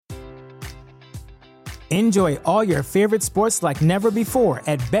Enjoy all your favorite sports like never before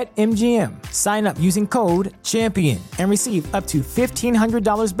at BetMGM. Sign up using code CHAMPION and receive up to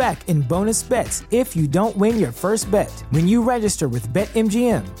 $1,500 back in bonus bets if you don't win your first bet. When you register with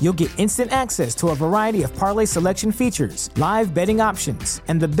BetMGM, you'll get instant access to a variety of parlay selection features, live betting options,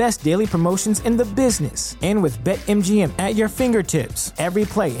 and the best daily promotions in the business. And with BetMGM at your fingertips, every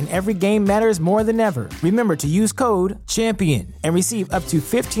play and every game matters more than ever. Remember to use code CHAMPION and receive up to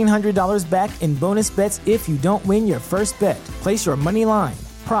 $1,500 back in bonus bets if you don't win your first bet. Place your money line,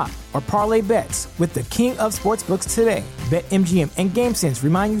 prop, or parlay bets with the king of sportsbooks today. BetMGM and GameSense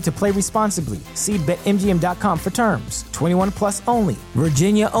remind you to play responsibly. See BetMGM.com for terms. 21 plus only.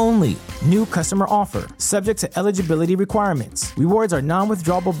 Virginia only. New customer offer. Subject to eligibility requirements. Rewards are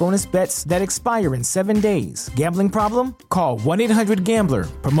non-withdrawable bonus bets that expire in 7 days. Gambling problem? Call 1-800-GAMBLER.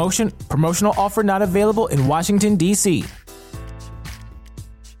 Promotional offer not available in Washington, D.C.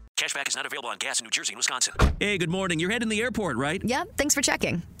 Cashback is not available on gas in New Jersey and Wisconsin. Hey, good morning. You're heading to the airport, right? Yep, thanks for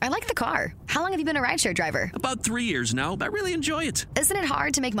checking. I like the car. How long have you been a rideshare driver? About 3 years now. I really enjoy it. Isn't it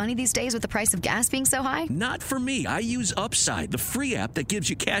hard to make money these days with the price of gas being so high? Not for me. I use Upside, the free app that gives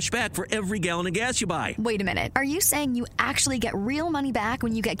you cash back for every gallon of gas you buy. Wait a minute. Are you saying you actually get real money back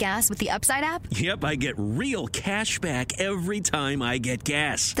when you get gas with the Upside app? Yep, I get real cash back every time I get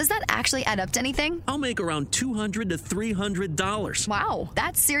gas. Does that actually add up to anything? I'll make around $200 to $300. Wow,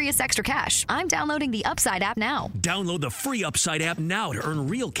 that's serious extra cash. I'm downloading the Upside app now. Download the free Upside app now to earn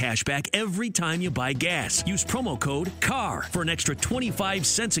real cash back every time you buy gas. Use promo code CAR for an extra 25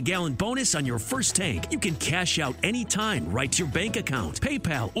 cents a gallon bonus on your first tank. You can cash out anytime right to your bank account,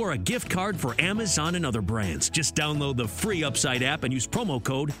 PayPal, or a gift card for Amazon and other brands. Just download the free Upside app and use promo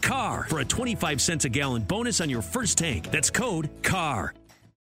code CAR for a 25 cents a gallon bonus on your first tank. That's code CAR.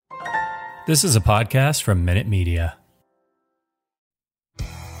 This is a podcast from Minute Media.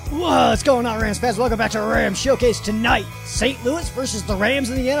 What's going on, Rams fans? Welcome back to Rams Showcase tonight. St. Louis versus the Rams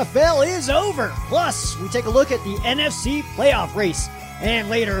in the NFL is over. Plus, we take a look at the NFC playoff race. And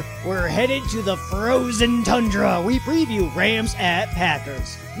later, we're headed to the frozen tundra. We preview Rams at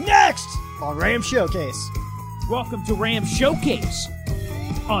Packers. Next on Rams Showcase. Welcome to Rams Showcase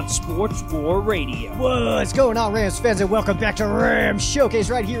on Sports War Radio. What's going on, Rams fans? And welcome back to Rams Showcase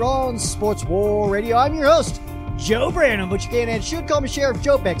right here on Sports War Radio. I'm your host, Joe Branham, but you can and should call me Sheriff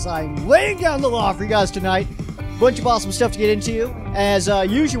Joe Bex. I'm laying down the law for you guys tonight. Bunch of awesome stuff to get into, as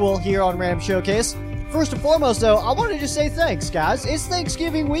usual here on Ram Showcase. First and foremost, though, I want to just say thanks, guys. It's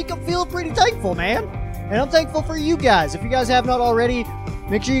Thanksgiving week. I'm feeling pretty thankful, man. And I'm thankful for you guys. If you guys have not already,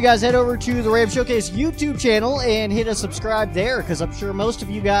 make sure you guys head over to the Ram Showcase YouTube channel and hit a subscribe there, because I'm sure most of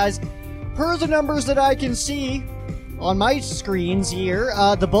you guys, per the numbers that I can see on my screens here,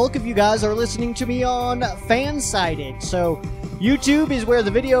 the bulk of you guys are listening to me on Fansided. So YouTube is where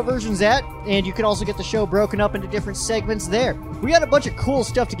the video version's at, and you can also get the show broken up into different segments there. We got a bunch of cool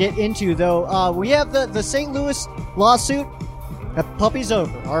stuff to get into, though. We have the St. Louis lawsuit. That puppy's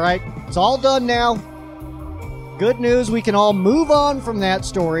over, all right? It's all done now. Good news, we can all move on from that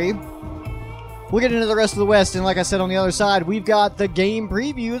story. We'll get into the rest of the West, and like I said on the other side, we've got the game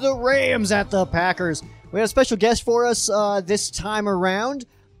preview, the Rams at the Packers. We have a special guest for us this time around.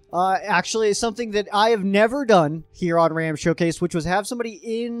 Actually, it's something that I have never done here on Ram Showcase, which was have somebody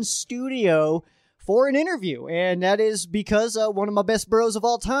in studio for an interview. And that is because one of my best bros of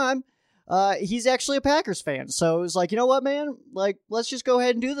all time, he's actually a Packers fan. So it was like, you know what, man? Like, let's just go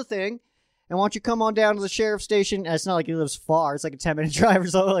ahead and do the thing. And why don't you come on down to the sheriff's station? And it's not like he lives far. It's like a 10-minute drive or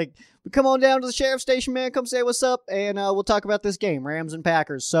so. Like, come on down to the sheriff's station, man. Come say what's up, and we'll talk about this game, Rams and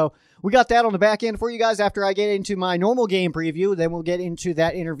Packers. So we got that on the back end for you guys after I get into my normal game preview. Then we'll get into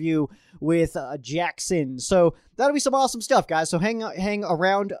that interview with Jackson. So that'll be some awesome stuff, guys. So hang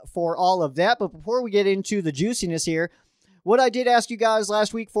around for all of that. But before we get into the juiciness here, what I did ask you guys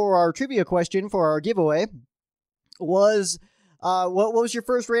last week for our trivia question for our giveaway was, what was your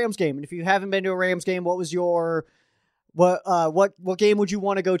first Rams game? And if you haven't been to a Rams game, what was your what game would you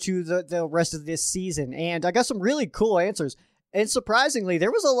want to go to the rest of this season? And I got some really cool answers. And surprisingly, there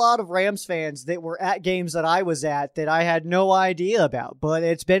was a lot of Rams fans that were at games that I was at that I had no idea about. But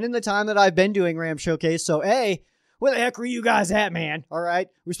it's been in the time that I've been doing Rams Showcase. So, hey, where the heck were you guys at, man? All right.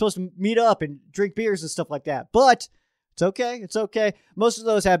 We're supposed to meet up and drink beers and stuff like that. But it's okay. It's okay. Most of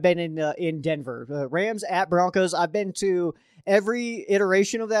those have been in Denver. Rams at Broncos. I've been to every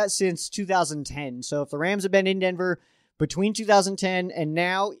iteration of that since 2010. So if the Rams have been in Denver between 2010 and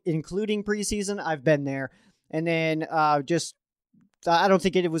now, including preseason, I've been there. And then I don't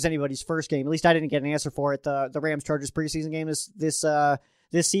think it was anybody's first game. At least I didn't get an answer for it. The Rams Chargers preseason game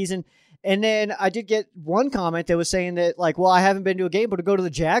this season. And then I did get one comment that was saying that, like, well, I haven't been to a game, but to go to the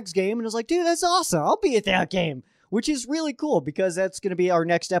Jags game. And I was like, dude, that's awesome. I'll be at that game, which is really cool because that's going to be our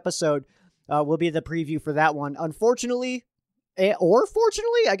next episode. Will be the preview for that one. Unfortunately, or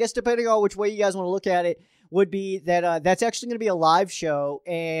fortunately, I guess depending on which way you guys want to look at it, would be that that's actually going to be a live show,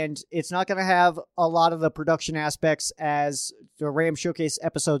 and it's not going to have a lot of the production aspects as the Rams Showcase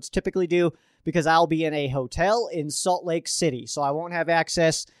episodes typically do, because I'll be in a hotel in Salt Lake City, so I won't have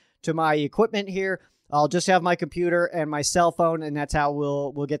access to my equipment here. I'll just have my computer and my cell phone, and that's how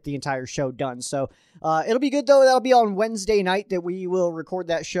we'll get the entire show done. So it'll be good, though. That'll be on Wednesday night that we will record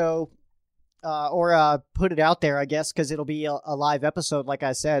that show. Or put it out there, I guess, because it'll be a live episode, like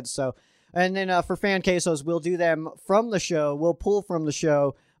I said. So, and then for fan quesos, we'll do them from the show. We'll pull from the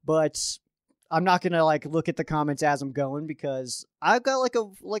show, but I'm not gonna like look at the comments as I'm going because I've got like a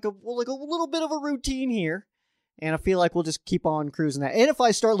little bit of a routine here, and I feel like we'll just keep on cruising that. And if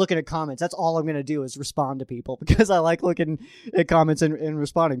I start looking at comments, that's all I'm gonna do is respond to people because I like looking at comments and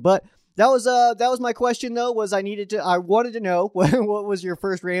responding. But that was my question though. I wanted to know what was your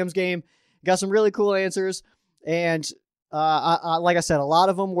first Rams game. Got some really cool answers, and I like I said, some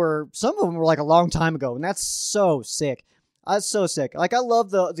of them were like a long time ago, and that's so sick. That's so sick. Like, I love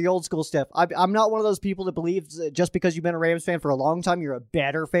the old school stuff. I'm not one of those people that believes that just because you've been a Rams fan for a long time, you're a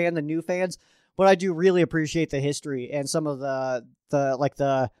better fan than new fans, but I do really appreciate the history and some of the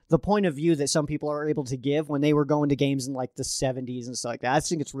point of view that some people are able to give when they were going to games in like the 70s and stuff like that. I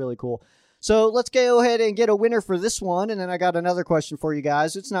think it's really cool. So let's go ahead and get a winner for this one, and then I got another question for you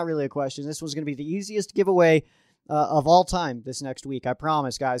guys. It's not really a question. This one's going to be the easiest giveaway of all time this next week. I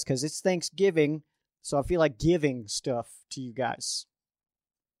promise, guys, because it's Thanksgiving, so I feel like giving stuff to you guys.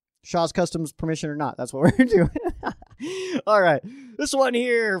 Shaw's Customs permission or not, that's what we're doing. All right, this one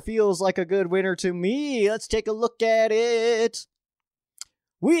here feels like a good winner to me. Let's take a look at it.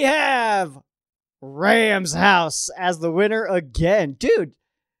 We have Rams House as the winner again. Dude,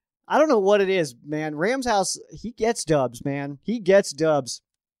 I don't know what it is, man. Rams House, he gets dubs, man. He gets dubs.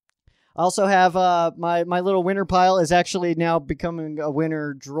 I also have my little winner pile is actually now becoming a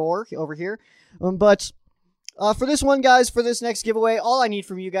winner drawer over here. But for this one, guys, for this next giveaway, all I need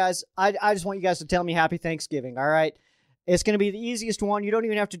from you guys, I just want you guys to tell me Happy Thanksgiving, all right? It's going to be the easiest one. You don't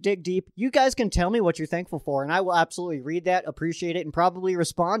even have to dig deep. You guys can tell me what you're thankful for, and I will absolutely read that, appreciate it, and probably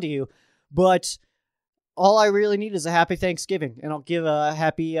respond to you. But all I really need is a Happy Thanksgiving, and I'll give a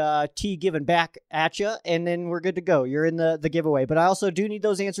happy tea given back at you, and then we're good to go. You're in the giveaway. But I also do need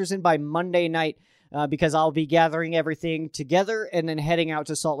those answers in by Monday night because I'll be gathering everything together and then heading out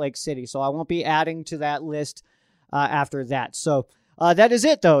to Salt Lake City. So I won't be adding to that list after that. So that is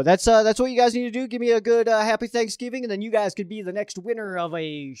it, though. That's what you guys need to do. Give me a good Happy Thanksgiving, and then you guys could be the next winner of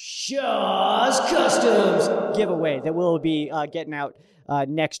a Shaw's Customs giveaway that we'll be getting out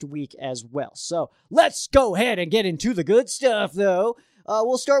next week as well. So let's go ahead and get into the good stuff, though.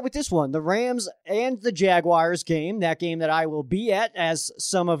 We'll start with this one, the Rams and the Jaguars game, that game that I will be at, as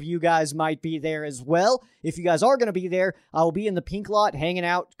some of you guys might be there as well. If you guys are going to be there, I will be in the pink lot hanging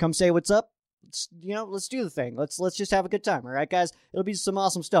out. Come say what's up. Let's do the thing. Let's just have a good time. All right, guys, it'll be some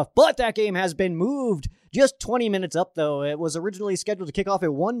awesome stuff. But that game has been moved just 20 minutes up, though. It was originally scheduled to kick off at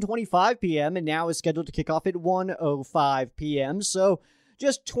 1:25 p.m. and now is scheduled to kick off at 1:05 p.m. So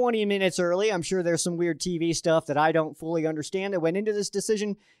just 20 minutes early. I'm sure there's some weird TV stuff that I don't fully understand that went into this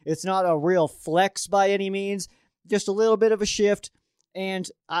decision. It's not a real flex by any means, just a little bit of a shift. And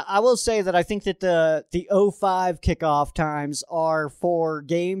I will say that I think that the 05 kickoff times are for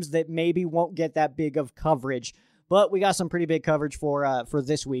games that maybe won't get that big of coverage. But we got some pretty big coverage for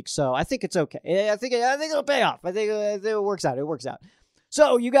this week, so I think it's okay. I think it'll pay off. I think it works out. It works out.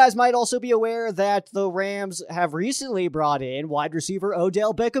 So you guys might also be aware that the Rams have recently brought in wide receiver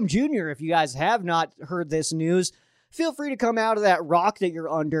Odell Beckham Jr. If you guys have not heard this news, feel free to come out of that rock that you're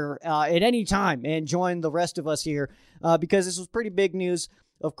under at any time and join the rest of us here because this was pretty big news,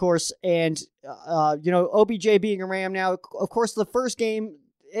 of course. And, OBJ being a Ram now, of course, the first game,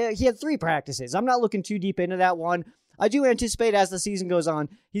 he had 3 practices. I'm not looking too deep into that one. I do anticipate as the season goes on,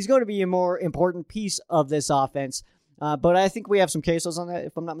 he's going to be a more important piece of this offense. But I think we have some cases on that,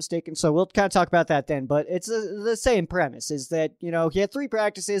 if I'm not mistaken. So we'll kind of talk about that then. But it's the same premise, is that, he had 3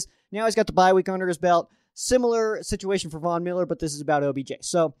 practices. Now he's got the bye week under his belt. Similar situation for Von Miller, but this is about OBJ.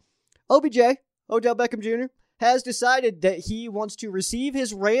 So OBJ, Odell Beckham Jr., has decided that he wants to receive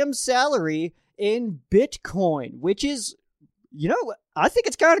his Rams salary in Bitcoin, which is, I think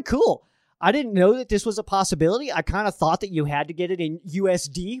it's kind of cool. I didn't know that this was a possibility. I kind of thought that you had to get it in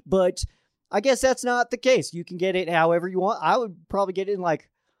USD, but I guess that's not the case. You can get it however you want. I would probably get it in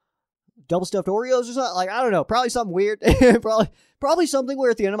double stuffed Oreos or something. Like, I don't know. Probably something weird. probably something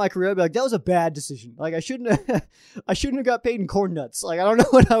where at the end of my career I'd be like, that was a bad decision. Like, I shouldn't have got paid in corn nuts. Like, I don't know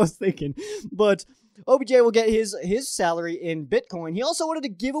what I was thinking. But OBJ will get his salary in Bitcoin. He also wanted to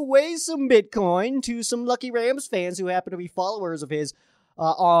give away some Bitcoin to some lucky Rams fans who happen to be followers of his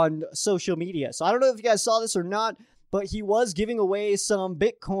on social media. So I don't know if you guys saw this or not, but he was giving away some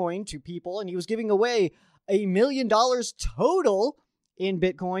Bitcoin to people, and he was giving away $1 million total in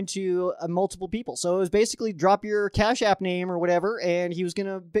Bitcoin to multiple people. So it was basically drop your Cash App name or whatever, and he was going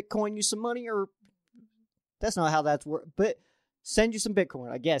to Bitcoin you some money, or that's not how that's work, but send you some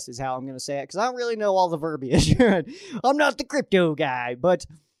Bitcoin, I guess is how I'm going to say it, because I don't really know all the verbiage. I'm not the crypto guy, but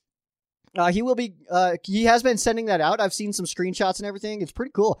he will be, he has been sending that out. I've seen some screenshots and everything. It's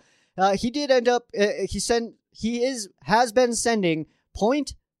pretty cool. He did end up, has been sending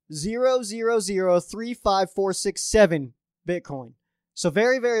 0.0003547 Bitcoin. So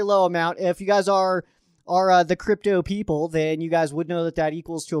very, very low amount. If you guys are the crypto people, then you guys would know that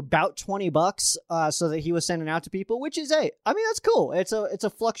equals to about $20. So that he was sending out to people, which is I mean, that's cool. It's a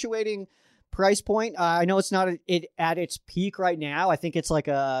fluctuating price point. I know it's not at its peak right now. I think it's like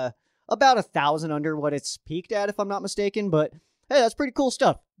about 1,000 under what it's peaked at, if I'm not mistaken. But hey, that's pretty cool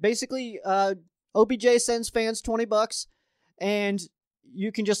stuff. Basically, OBJ sends fans $20, and you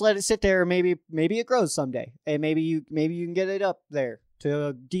can just let it sit there. Maybe it grows someday, and maybe you can get it up there to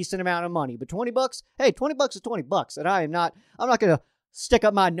a decent amount of money. But $20, hey, $20 is $20, and I'm not gonna stick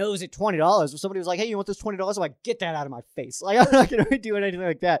up my nose at $20. If somebody was like, hey, you want this $20? I'm like, get that out of my face. Like, I'm not gonna be doing anything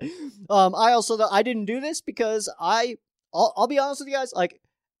like that. I didn't do this because I'll be honest with you guys, like,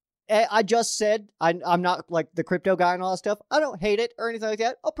 I just said I'm not like the crypto guy and all that stuff. I don't hate it or anything like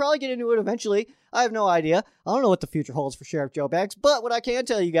that. I'll probably get into it eventually. I have no idea. I don't know what the future holds for Sheriff Joe Banks, but what I can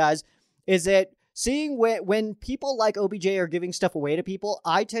tell you guys is that seeing when people like OBJ are giving stuff away to people,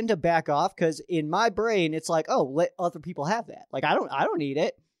 I tend to back off, because in my brain it's like, oh, let other people have that. Like, I don't need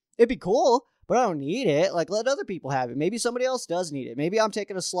it. It'd be cool, but I don't need it. Like, let other people have it. Maybe somebody else does need it. Maybe I'm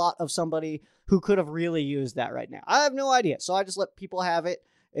taking a slot of somebody who could have really used that right now. I have no idea. So I just let people have it.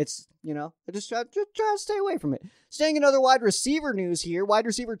 It's, I just try to stay away from it. Staying in other wide receiver news here, wide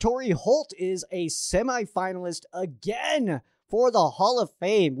receiver Torrey Holt is a semifinalist again for the Hall of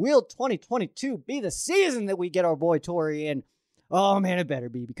Fame. Will 2022 be the season that we get our boy Torrey in? Oh man, it better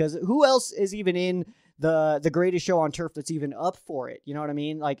be, because who else is even in the greatest show on turf that's even up for it? You know what I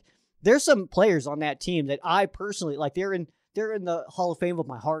mean? Like, there's some players on that team that I personally, like, they're in the Hall of Fame of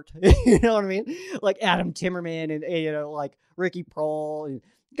my heart. You know what I mean? Like Adam Timmerman and like Ricky Prohl and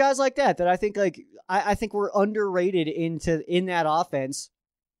guys like that I think, like, I think we're underrated in that offense,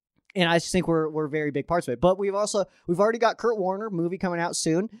 and I just think we're very big parts of it. But we've already got Kurt Warner movie coming out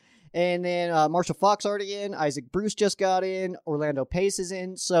soon, and then Marshall Faulk's already in, Isaac Bruce just got in, Orlando Pace is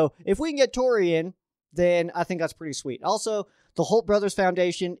in. So if we can get Torrey in, then I think that's pretty sweet. Also, the Holt Brothers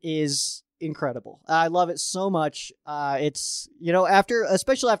Foundation is incredible. I love it so much. It's,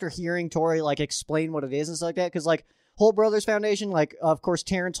 especially after hearing Torrey like explain what it is and stuff like that, because like Holt Brothers Foundation, like, of course,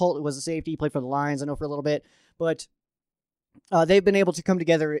 Terrence Holt was a safety, he played for the Lions, I know, for a little bit, but they've been able to come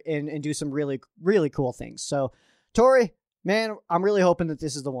together and do some really, really cool things. So, Torrey, man, I'm really hoping that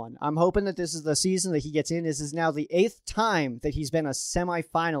this is the one. I'm hoping that this is the season that he gets in. This is now the 8th time that he's been a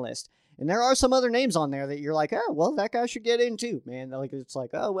semifinalist. And there are some other names on there that you're like, oh, well, that guy should get in too, man. Like, it's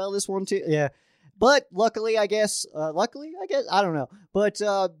like, oh, well, this one too. Yeah. But luckily, I guess, I don't know. But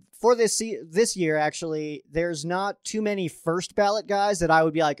for this year, actually, there's not too many first ballot guys that I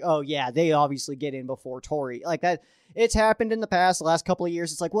would be like, oh, yeah, they obviously get in before Torrey. Like that, it's happened in the past, the last couple of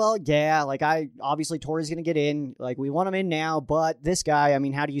years. It's like, well, yeah, like obviously Torrey's going to get in. Like, we want him in now, but this guy, I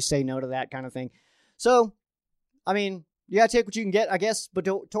mean, how do you say no to that kind of thing? So, I mean, you got to take what you can get, I guess. But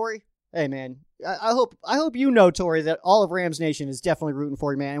Torrey, hey, man, I hope Torrey, that all of Rams Nation is definitely rooting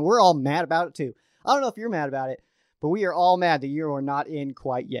for you, man. And we're all mad about it, too. I don't know if you're mad about it, but we are all mad that you are not in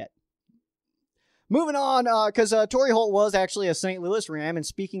quite yet. Moving on, because Torrey Holt was actually a St. Louis Ram, and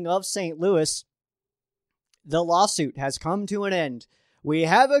speaking of St. Louis, the lawsuit has come to an end. We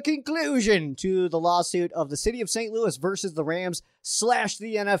have a conclusion to the lawsuit of the city of St. Louis versus the Rams /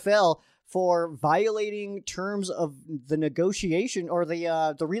 the NFL for violating terms of the negotiation or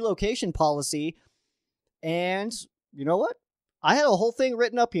the relocation policy. And you know what? I had a whole thing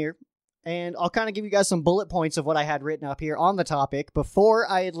written up here, and I'll kind of give you guys some bullet points of what I had written up here on the topic before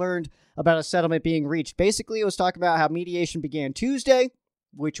I had learned about a settlement being reached. Basically, it was talking about how mediation began Tuesday,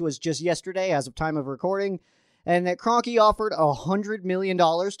 which was just yesterday as of time of recording, and that Kroenke offered $100 million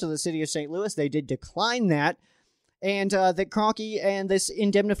to the city of St. Louis. They did decline that, and that Kroenke and this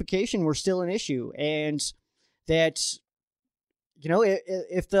indemnification were still an issue, and that,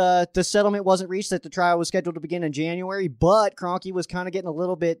 if the settlement wasn't reached, that the trial was scheduled to begin in January, but Kroenke was kind of getting a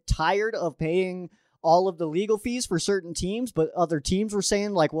little bit tired of paying all of the legal fees for certain teams, but other teams were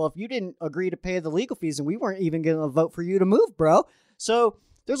saying like, well, if you didn't agree to pay the legal fees, and we weren't even going to vote for you to move, bro. So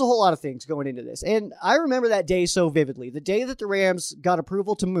there's a whole lot of things going into this. And I remember that day so vividly. The day that the Rams got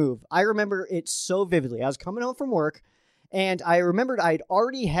approval to move, I remember it so vividly. I was coming home from work, and I remembered I'd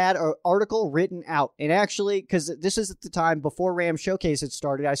already had an article written out. And actually, because this is at the time before Ram Showcase had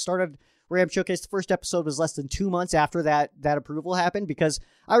started, I started Ram Showcase. The first episode was less than 2 months after that approval happened, because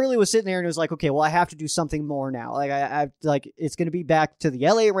I really was sitting there and it was like, okay, well, I have to do something more now. Like I it's going to be back to the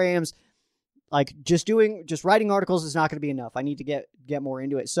LA Rams. Like just writing articles is not going to be enough. I need to get more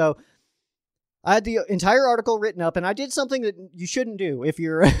into it. So I had the entire article written up, and I did something that you shouldn't do if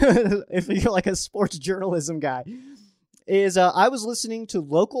you're like a sports journalism guy. I was listening to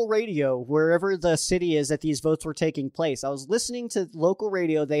local radio wherever the city is that these votes were taking place. I was listening to local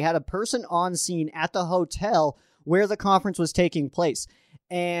radio. They had a person on scene at the hotel where the conference was taking place.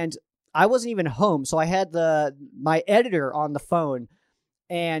 And I wasn't even home, so I had my editor on the phone,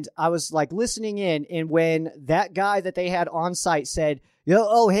 and I was like listening in. And when that guy that they had on site said, hey,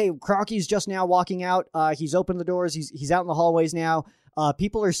 Kroenke's just now walking out. He's opened the doors. He's out in the hallways now.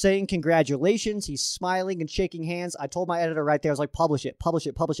 People are saying congratulations. He's smiling and shaking hands. I told my editor right there, I was like, publish it.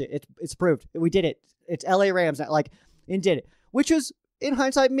 It's approved. We did it. It's LA Rams. And did it. Which was, in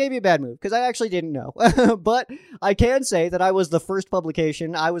hindsight, maybe a bad move, because I actually didn't know. But I can say that I was the first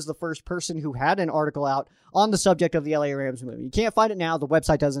publication. I was the first person who had an article out on the subject of the LA Rams movie. You can't find it now. The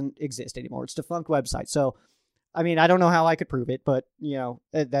website doesn't exist anymore. It's a defunct website. So, I mean, I don't know how I could prove it, but,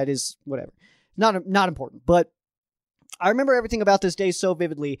 that is whatever. Not important. But I remember everything about this day so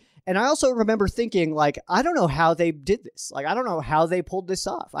vividly, and I also remember thinking, like, I don't know how they did this. Like, I don't know how they pulled this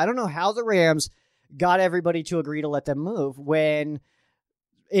off. I don't know how the Rams got everybody to agree to let them move when,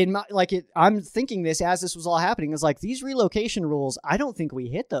 I'm thinking this as this was all happening. It's like, these relocation rules, I don't think we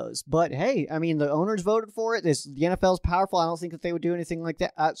hit those. But hey, I mean, the owners voted for it. The NFL's powerful. I don't think that they would do anything like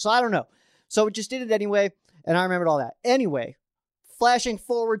that. So I don't know. So we just did it anyway, and I remembered all that. Anyway, flashing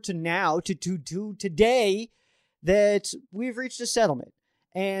forward to now, to today, that we've reached a settlement.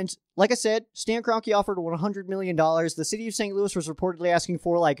 And like I said, Stan Kroenke offered $100 million. The city of St. Louis was reportedly asking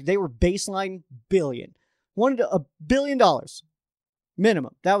for, they were baseline billion. Wanted $1 billion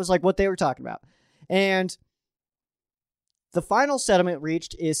minimum. That was what they were talking about. And the final settlement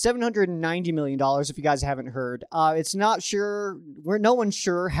reached is $790 million, if you guys haven't heard. It's not sure, no one's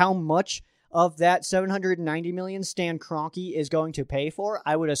sure how much of that $790 million Stan Kroenke is going to pay for.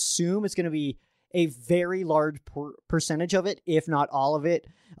 I would assume it's going to be a very large percentage of it, if not all of it,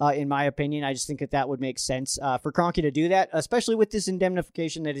 in my opinion. I just think that would make sense for Kroenke to do that, especially with this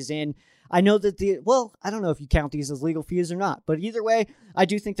indemnification that is in. I know that I don't know if you count these as legal fees or not, but either way, I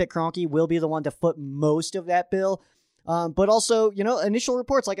do think that Kroenke will be the one to foot most of that bill. But also, initial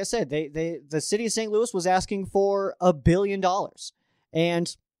reports, like I said, the city of St. Louis was asking for $1 billion.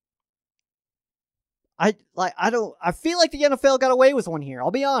 And I feel like the NFL got away with one here. I'll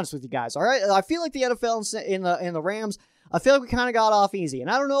be honest with you guys. All right. I feel like the NFL in the Rams, I feel like we kind of got off easy,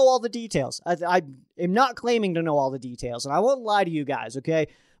 and I don't know all the details. I am not claiming to know all the details, and I won't lie to you guys. Okay.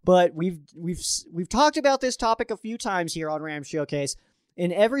 But we've talked about this topic a few times here on Rams Showcase,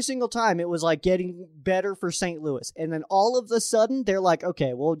 and every single time it was getting better for St. Louis. And then all of a sudden they're like,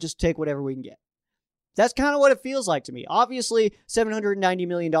 okay, we'll just take whatever we can get. That's kind of what it feels like to me. Obviously, $790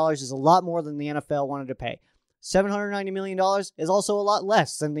 million is a lot more than the NFL wanted to pay. $790 million is also a lot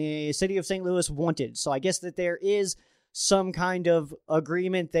less than the city of St. Louis wanted. So I guess that there is some kind of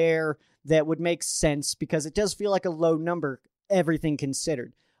agreement there that would make sense, because it does feel like a low number, everything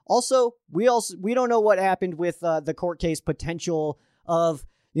considered. Also, we don't know what happened with the court case potential of,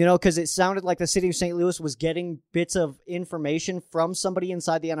 because it sounded like the city of St. Louis was getting bits of information from somebody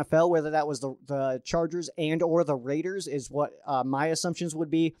inside the NFL, whether that was the Chargers and or the Raiders is what my assumptions would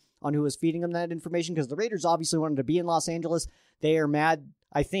be on who was feeding them that information, because the Raiders obviously wanted to be in Los Angeles. They are mad,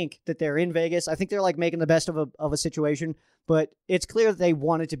 I think, that they're in Vegas. I think they're making the best of a situation, but it's clear that they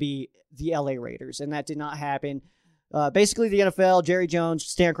wanted to be the LA Raiders, and that did not happen. Basically, the NFL, Jerry Jones,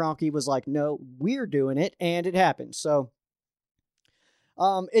 Stan Kroenke was like, no, we're doing it, and it happened. So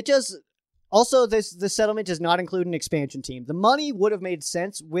it just also the settlement does not include an expansion team. The money would have made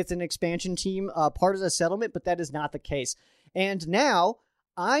sense with an expansion team part of the settlement, but that is not the case. And now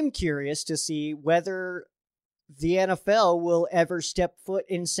I'm curious to see whether the NFL will ever step foot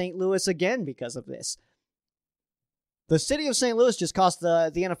in St. Louis again because of this. The city of St. Louis just cost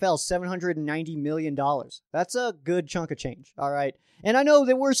the NFL $790 million. That's a good chunk of change, all right? And I know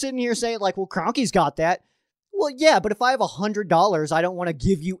that we're sitting here saying, well, Kroenke's got that. Well, yeah, but if I have $100, I don't want to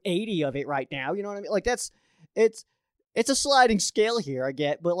give you 80 of it right now. You know what I mean? Like it's a sliding scale here, I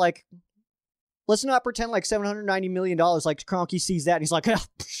get, but like, let's not pretend like $790 million, like Kroenke sees that and he's like,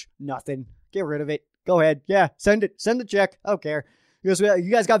 nothing. Get rid of it. Go ahead. Yeah, send it. Send the check. I don't care. You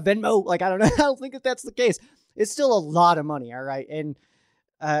guys got Venmo? Like, I don't know. I don't think that's the case. It's still a lot of money, all right? And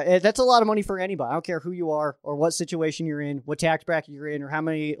that's a lot of money for anybody. I don't care who you are or what situation you're in, what tax bracket you're in, or how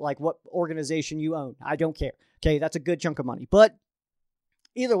many, like, what organization you own. I don't care. Okay, that's a good chunk of money. But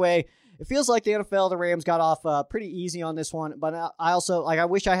either way, it feels like the NFL, the Rams got off pretty easy on this one. But I also, like, I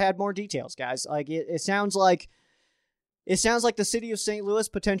wish I had more details, guys. Like, it sounds like the city of St. Louis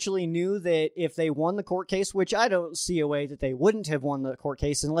potentially knew that if they won the court case, which I don't see a way that they wouldn't have won the court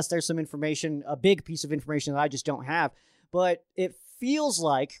case unless there's some information, a big piece of information that I just don't have. But it feels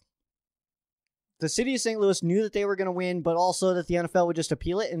like the city of St. Louis knew that they were going to win, but also that the NFL would just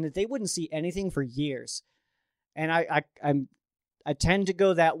appeal it and that they wouldn't see anything for years. And I tend to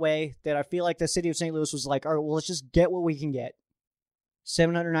go that way, that I feel like the city of St. Louis was like, all right, well, let's just get what we can get.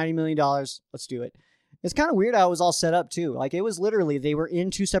 $790 million. Let's do it. It's kind of weird how it was all set up, too. Like, it was literally, they were in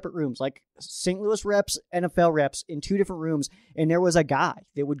two separate rooms, like St. Louis reps, NFL reps in two different rooms, and there was a guy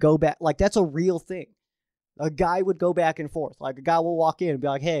that would go back. Like, that's a real thing. A guy would go back and forth. Like, a guy will walk in and be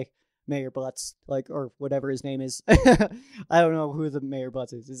like, hey, Mayor Butts, like, or whatever his name is. I don't know who the Mayor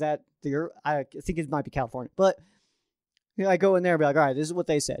Butts is. Is that I think it might be California. But, you know, I go in there and be like, all right, this is what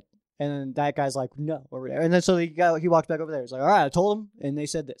they said. And then that guy's like, no, over there. And then so he walks back over there. He's like, all right, I told him, and they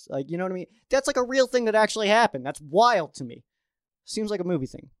said this. Like, you know what I mean? That's like a real thing that actually happened. That's wild to me. Seems like a movie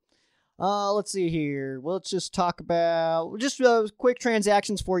thing. Let's see here. Well, let's just talk about just quick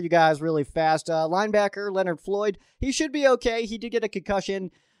transactions for you guys really fast. Linebacker Leonard Floyd, he should be okay. He did get a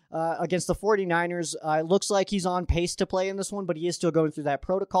concussion against the 49ers. It looks like he's on pace to play in this one, but he is still going through that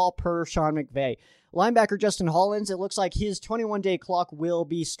protocol per Sean McVay. Linebacker Justin Hollins, it looks like his 21-day clock will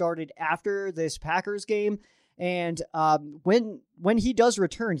be started after this Packers game. And when he does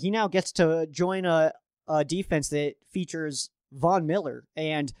return, he now gets to join a defense that features Von Miller.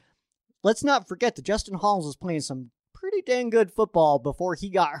 And let's not forget that Justin Hollins was playing some pretty dang good football before he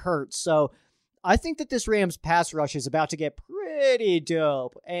got hurt. So I think that this Rams pass rush is about to get pretty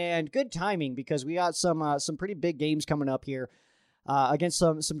dope, and good timing because we got some pretty big games coming up here against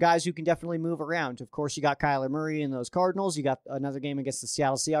some guys who can definitely move around. Of course, you got Kyler Murray and those Cardinals. You got another game against the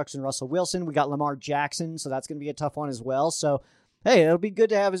Seattle Seahawks and Russell Wilson. We got Lamar Jackson, so that's going to be a tough one as well. So, hey, it'll be good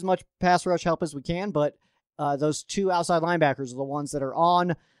to have as much pass rush help as we can, but those two outside linebackers are the ones that are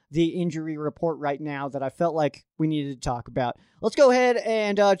on the injury report right now that I felt like we needed to talk about. Let's go ahead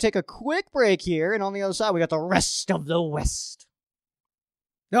and take a quick break here, and on the other side, we got the rest of the West.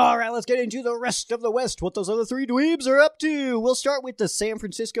 All right, let's get into the rest of the West, what those other three dweebs are up to. We'll start with the San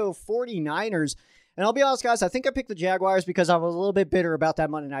Francisco 49ers. And I'll be honest, guys, I think I picked the Jaguars because I was a little bit bitter about that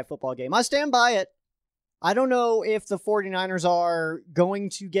Monday Night Football game. I stand by it. I don't know if the 49ers are going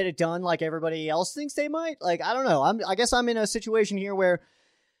to get it done like everybody else thinks they might. Like, I don't know. I guess I'm in a situation here where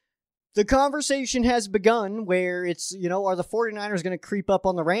the conversation has begun where it's, you know, are the 49ers going to creep up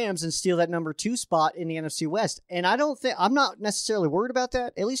on the Rams and steal that number 2 spot in the NFC West? And I'm not necessarily worried about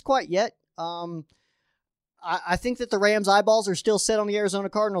that, at least quite yet. I think that the Rams' eyeballs are still set on the Arizona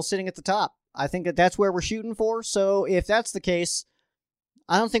Cardinals sitting at the top. I think that that's where we're shooting for. So if that's the case,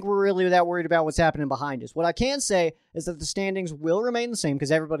 I don't think we're really that worried about what's happening behind us. What I can say is that the standings will remain the same because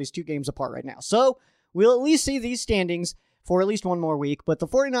everybody's 2 games apart right now. So we'll at least see these standings for at least one more week. But the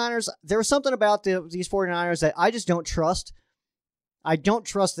 49ers, there's something about these 49ers that I just don't trust. I don't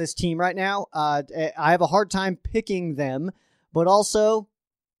trust this team right now. I have a hard time picking them, but also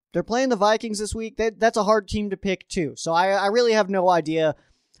they're playing the Vikings this week. That's a hard team to pick too. So I really have no idea.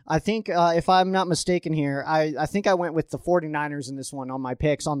 I think if I'm not mistaken here, I think I went with the 49ers in this one on my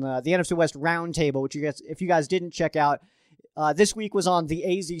picks on the NFC West Roundtable, which if you guys didn't check out, this week was on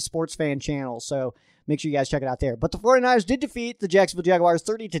the AZ Sports Fan channel. So make sure you guys check it out there. But the 49ers did defeat the Jacksonville Jaguars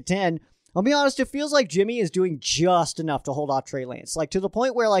 30-10. I'll be honest, it feels like Jimmy is doing just enough to hold off Trey Lance. Like, to the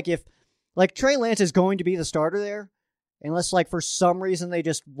point where, like, if, like, Trey Lance is going to be the starter there, unless, like, for some reason they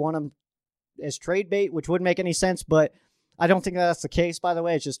just want him as trade bait, which wouldn't make any sense, but I don't think that's the case, by the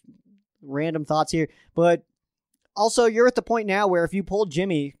way. It's just random thoughts here. But also, you're at the point now where if you pulled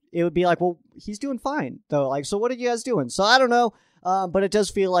Jimmy, it would be like, well, he's doing fine, though. Like, so what are you guys doing? So I don't know. But it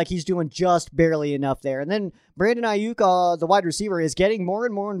does feel like he's doing just barely enough there. And then Brandon Ayuk, the wide receiver, is getting more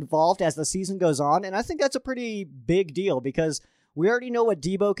and more involved as the season goes on. And I think that's a pretty big deal because we already know what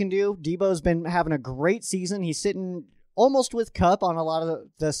Debo can do. Debo's been having a great season. He's sitting almost with Kupp on a lot of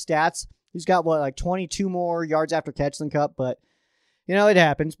the stats. He's got, 22 more yards after catch than Kupp. But, you know, it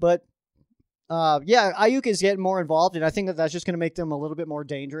happens. But Ayuk is getting more involved, and I think that's just going to make them a little bit more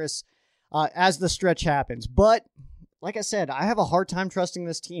dangerous as the stretch happens. But like I said, I have a hard time trusting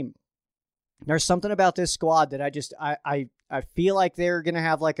this team. There's something about this squad that I feel like they're going to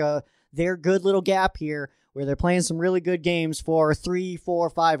have like their good little gap here where they're playing some really good games for 3, 4,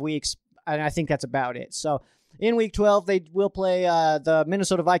 5 weeks, and I think that's about it. So in Week 12, they will play the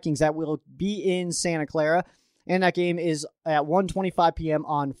Minnesota Vikings. That will be in Santa Clara, and that game is at 1:25 p.m.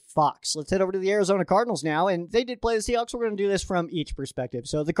 on Fox. Let's head over to the Arizona Cardinals now, and they did play the Seahawks. We're going to do this from each perspective.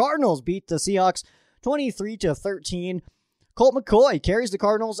 So the Cardinals beat the Seahawks 23-13. Colt McCoy carries the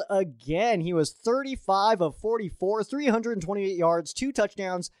Cardinals again. He was 35 of 44, 328 yards, 2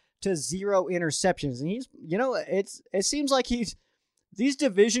 touchdowns to 0 interceptions. And he's, it seems like these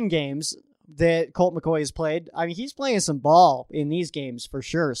division games that Colt McCoy has played, I mean, he's playing some ball in these games for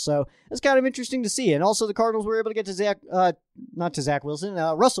sure. So it's kind of interesting to see. And also the Cardinals were able to get to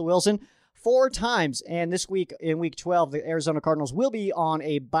Russell Wilson 4 times. And this week, in Week 12, the Arizona Cardinals will be on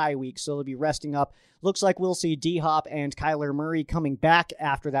a bye week, so they'll be resting up. Looks like we'll see D-Hop and Kyler Murray coming back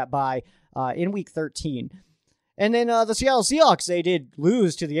after that bye in Week 13. And then the Seattle Seahawks, they did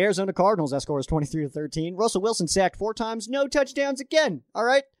lose to the Arizona Cardinals. That score was 23-13. Russell Wilson sacked 4 times, no touchdowns again. All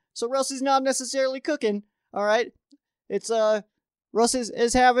right, so Russ is not necessarily cooking. All right, it's Russ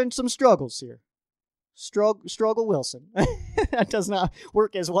is having some struggles here. Struggle Wilson. That does not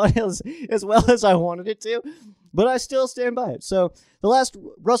work as well as I wanted it to, but I still stand by it. So the last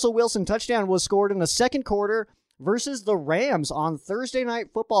Russell Wilson touchdown was scored in the second quarter versus the Rams on Thursday Night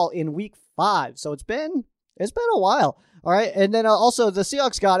Football in Week 5. So it's been a while. All right. And then also the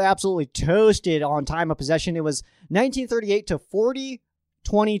Seahawks got absolutely toasted on time of possession. It was 1938 to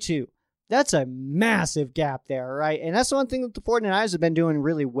 40-22. That's a massive gap there, right? And that's one thing that the 49ers have been doing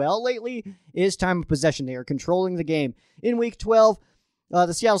really well lately is time of possession. They are controlling the game. In Week 12,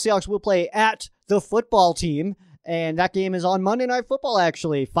 the Seattle Seahawks will play at the football team, and that game is on Monday Night Football,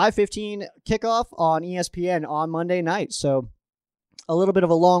 actually. 5:15 kickoff on ESPN on Monday night. So a little bit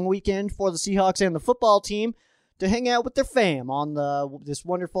of a long weekend for the Seahawks and the football team to hang out with their fam on this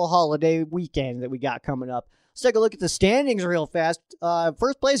wonderful holiday weekend that we got coming up. Let's take a look at the standings real fast.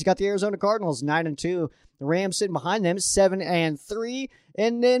 First place, you got the Arizona Cardinals, 9-2. The Rams sitting behind them, 7-3.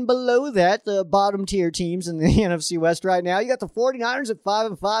 And then below that, the bottom tier teams in the NFC West right now, you got the 49ers at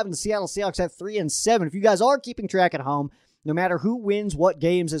 5-5 and the Seattle Seahawks at 3-7. If you guys are keeping track at home, no matter who wins what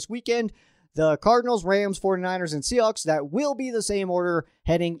games this weekend, the Cardinals, Rams, 49ers, and Seahawks, that will be the same order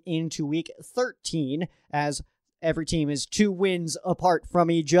heading into Week 13, as every team is 2 wins apart from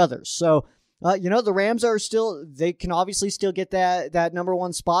each other. So, the Rams they can obviously still get that number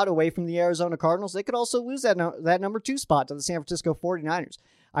 1 spot away from the Arizona Cardinals. They could also lose that number 2 spot to the San Francisco 49ers.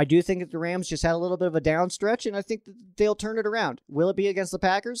 I do think that the Rams just had a little bit of a down stretch, and I think that they'll turn it around. Will it be against the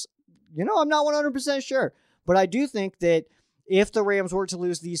Packers? I'm not 100% sure. But I do think that if the Rams were to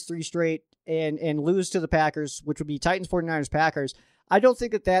lose these 3 straight and lose to the Packers, which would be Titans, 49ers, Packers, I don't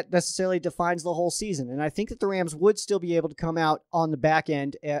think that necessarily defines the whole season. And I think that the Rams would still be able to come out on the back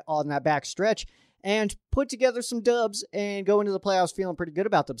end, on that back stretch, and put together some dubs and go into the playoffs feeling pretty good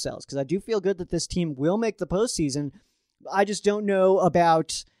about themselves. Because I do feel good that this team will make the postseason. I just don't know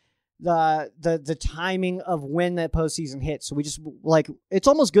about the timing of when that postseason hits. So we just, it's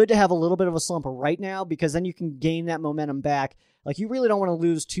almost good to have a little bit of a slump right now, because then you can gain that momentum back. You really don't want to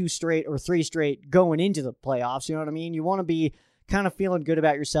lose 2 straight or 3 straight going into the playoffs. You know what I mean? You want to be kind of feeling good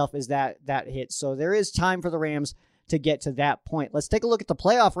about yourself as that hits. So there is time for the Rams to get to that point. Let's take a look at the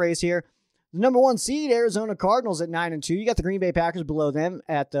playoff race here. The number 1 seed, Arizona Cardinals at 9-2. You got the Green Bay Packers below them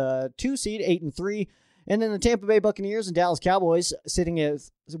at the 2 seed, 8-3. And then the Tampa Bay Buccaneers and Dallas Cowboys sitting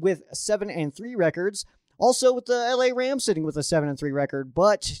with 7-3 records. Also with the LA Rams sitting with a 7-3 record,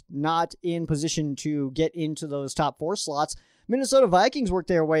 but not in position to get into those top 4 slots. Minnesota Vikings worked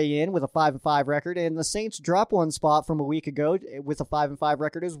their way in with a 5-5 record, and the Saints dropped 1 spot from a week ago with a 5-5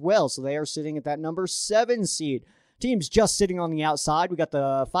 record as well. So they are sitting at that number 7 seed. Teams just sitting on the outside. We got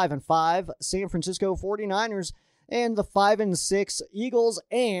the 5-5 San Francisco 49ers and the 5-6 Eagles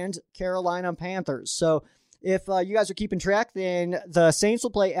and Carolina Panthers. So if you guys are keeping track, then the Saints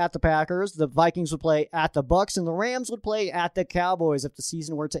will play at the Packers, the Vikings would play at the Bucs, and the Rams would play at the Cowboys if the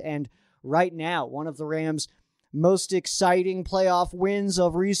season were to end right now. One of the Rams' most exciting playoff wins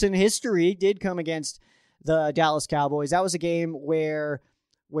of recent history did come against the Dallas Cowboys. That was a game where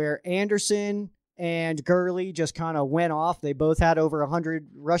Anderson and Gurley just kind of went off. They both had over 100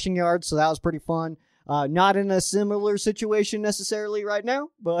 rushing yards, so that was pretty fun. Not in a similar situation necessarily right now,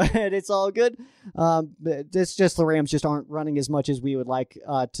 but it's all good. It's just the Rams just aren't running as much as we would like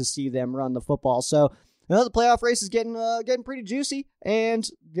to see them run the football. So the playoff race is getting pretty juicy, and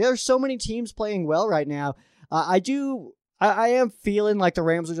there's so many teams playing well right now. I am feeling like the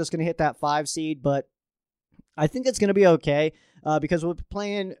Rams are just going to hit that 5 seed, but I think it's going to be okay because we'll be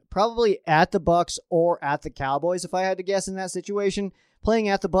playing probably at the Bucs or at the Cowboys. If I had to guess in that situation, playing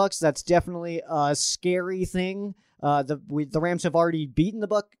at the Bucs, that's definitely a scary thing. The Rams have already beaten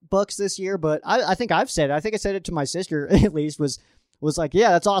the Bucs this year, but I think I said it to my sister at least was like, yeah,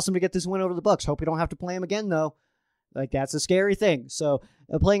 that's awesome to get this win over the Bucs. Hope we don't have to play them again though. Like, that's a scary thing. So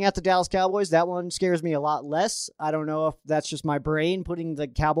playing at the Dallas Cowboys, that one scares me a lot less. I don't know if that's just my brain putting the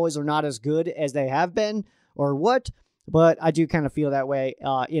Cowboys are not as good as they have been or what, but I do kind of feel that way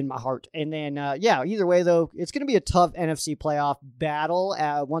in my heart. And then, either way, though, it's going to be a tough NFC playoff battle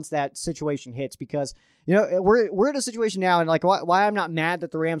once that situation hits because, we're in a situation now, and like why I'm not mad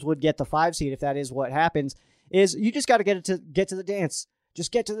that the Rams would get the 5 seed if that is what happens, is you just got to get to the dance.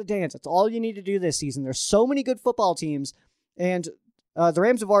 Just get to the dance. That's all you need to do this season. There's so many good football teams, and the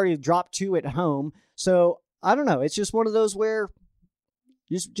Rams have already dropped 2 at home. So I don't know. It's just one of those where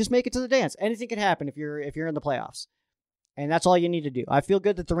just make it to the dance. Anything can happen if you're in the playoffs, and that's all you need to do. I feel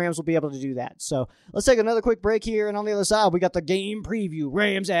good that the Rams will be able to do that. So let's take another quick break here, and on the other side we got the game preview: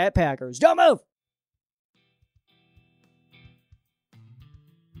 Rams at Packers. Don't move.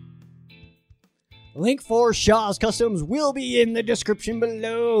 Link for Shaw's Customs will be in the description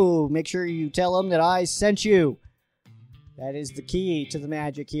below. Make sure you tell them that I sent you. That is the key to the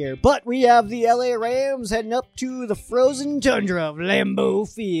magic here. But we have the LA Rams heading up to the frozen tundra of Lambeau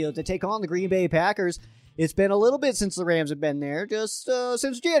Field to take on the Green Bay Packers. It's been a little bit since the Rams have been there, just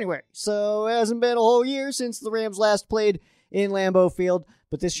since January. So it hasn't been a whole year since the Rams last played in Lambeau Field.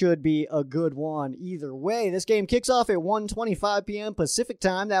 But this should be a good one either way. This game kicks off at 1:25 p.m. Pacific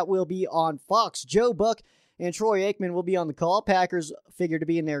time. That will be on Fox. Joe Buck and Troy Aikman will be on the call. Packers figure to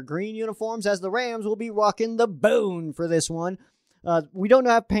be in their green uniforms, as the Rams will be rocking the bone for this one. We don't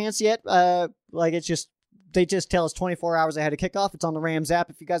have pants yet. They just tell us 24 hours ahead of kickoff. It's on the Rams app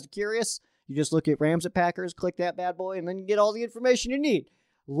if you guys are curious. You just look at Rams at Packers, click that bad boy, and then you get all the information you need.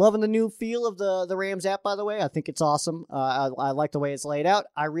 Loving the new feel of the Rams app, by the way. I think it's awesome. I like the way it's laid out.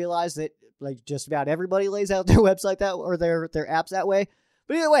 I realize that like just about everybody lays out their website that or their apps that way.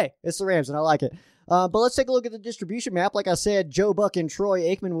 But either way, it's the Rams, and I like it. But let's take a look at the distribution map. Like I said, Joe Buck and Troy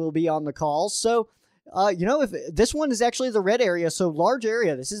Aikman will be on the calls. So, if this one is actually the red area, so large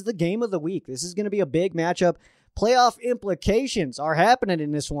area. This is the game of the week. This is going to be a big matchup. Playoff implications are happening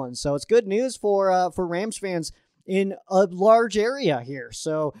in this one, so it's good news for Rams fans in a large area here.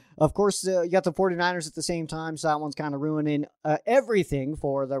 So, of course, you got the 49ers at the same time, so that one's kind of ruining everything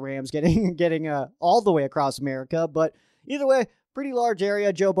for the Rams getting all the way across America. But either way, pretty large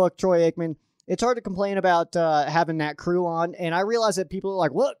area. Joe Buck, Troy Aikman. It's hard to complain about having that crew on, and I realize that people are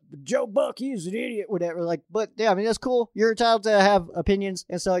like, what? Joe Buck, he's an idiot, whatever. Like, but yeah, I mean, that's cool. You're entitled to have opinions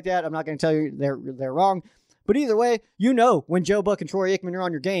and stuff like that. I'm not going to tell you they're wrong. But either way, when Joe Buck and Troy Aikman are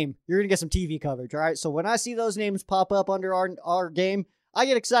on your game, you're going to get some TV coverage, all right? So when I see those names pop up under our game, I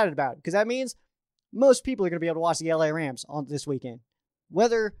get excited about it because that means most people are going to be able to watch the LA Rams on this weekend,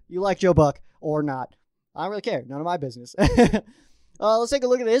 whether you like Joe Buck or not. I don't really care. None of my business. Let's take a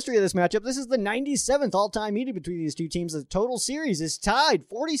look at the history of this matchup. This is the 97th all-time meeting between these two teams. The total series is tied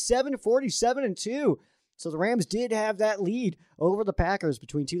 47-47-2. So the Rams did have that lead over the Packers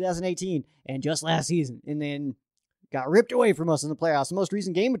between 2018 and just last season, and then got ripped away from us in the playoffs. The most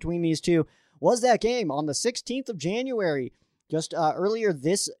recent game between these two was that game on the 16th of January, just earlier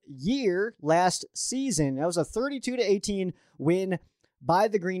this year, last season. That was a 32-18 win by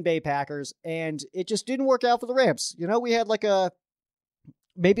the Green Bay Packers, and it just didn't work out for the Rams. We had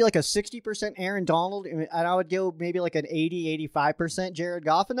maybe like a 60% Aaron Donald, and I would go maybe like an 80-85% Jared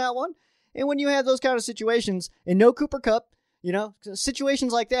Goff in that one. And when you have those kind of situations and no Cooper Kupp,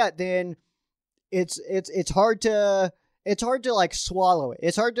 situations like that, then it's hard to like swallow it.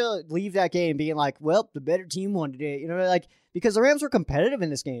 It's hard to leave that game being like, well, the better team won today, because the Rams were competitive in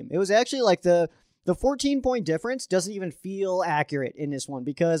this game. It was actually like the 14-point difference doesn't even feel accurate in this one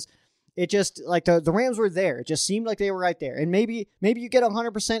because it just like the Rams were there. It just seemed like they were right there. And maybe you get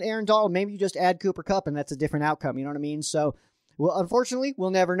 100% Aaron Donald. Maybe you just add Cooper Kupp and that's a different outcome. You know what I mean? So, well, unfortunately,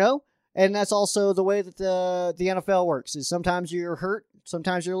 we'll never know. And that's also the way that the NFL works, is sometimes you're hurt,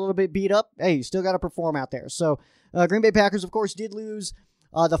 sometimes you're a little bit beat up. Hey, you still got to perform out there. So Green Bay Packers, of course, did lose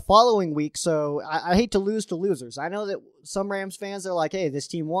the following week. So I hate to lose to losers. I know that some Rams fans are like, hey, this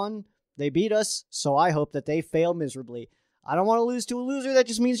team won. They beat us. So I hope that they fail miserably. I don't want to lose to a loser. That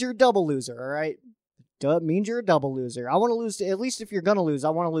just means you're a double loser, all right? It means you're a double loser. I want to lose to, at least if you're going to lose, I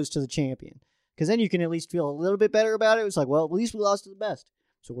want to lose to the champion. Because then you can at least feel a little bit better about it. It's like, well, at least we lost to the best.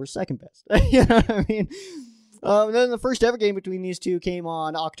 So we're second best. You know what I mean? Then the first ever game between these two came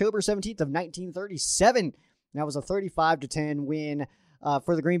on October 17th of 1937. That was a 35-10 win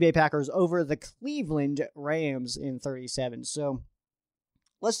for the Green Bay Packers over the Cleveland Rams in 37. So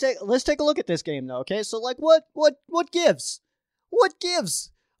let's take a look at this game though. Okay, so like what gives? What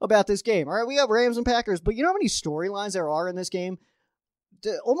gives about this game? All right, we have Rams and Packers, but you know how many storylines there are in this game?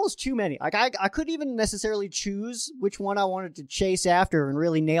 Almost too many. Like I couldn't even necessarily choose which one I wanted to chase after and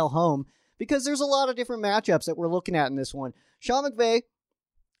really nail home because there's a lot of different matchups that we're looking at in this one. Sean McVay,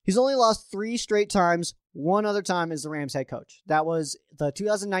 he's only lost 3 straight times. One other time as the Rams head coach. That was the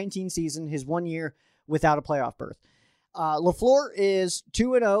 2019 season, his 1 year without a playoff berth. LaFleur is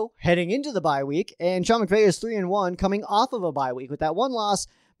 2-0 heading into the bye week, and Sean McVay is 3-1 coming off of a bye week, with that one loss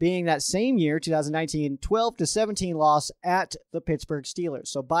being that same year, 2019, 12-17 loss at the Pittsburgh Steelers.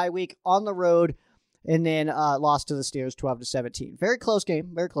 So bye week on the road, and then lost to the Steelers 12-17. Very close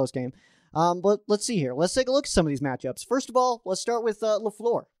game. But let's see here. Let's take a look at some of these matchups. First of all, let's start with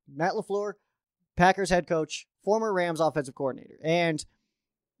LaFleur. Matt LaFleur, Packers head coach, former Rams offensive coordinator. And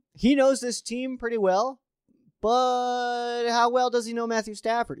he knows this team pretty well, but how well does he know Matthew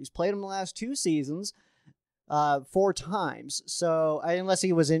Stafford? He's played him the last 2 seasons, 4 times. So unless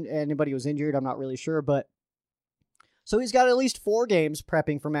anybody was injured, I'm not really sure. But so he's got at least 4 games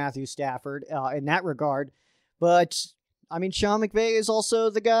prepping for Matthew Stafford in that regard. But I mean, Sean McVay is also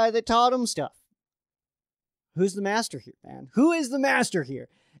the guy that taught him stuff. Who's the master here, man? Who is the master here?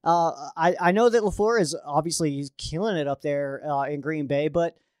 I know that LaFleur is obviously he's killing it up there in Green Bay,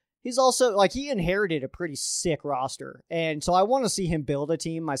 but he's also like he inherited a pretty sick roster, and so I want to see him build a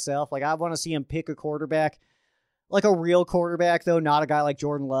team myself. Like I want to see him pick a quarterback. Like a real quarterback, though, not a guy like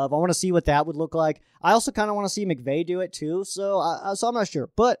Jordan Love. I want to see what that would look like. I also kind of want to see McVay do it, too, so I'm not sure.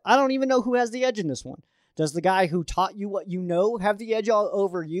 But I don't even know who has the edge in this one. Does the guy who taught you what you know have the edge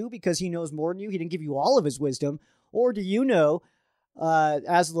over you because he knows more than you? He didn't give you all of his wisdom. Or do you know,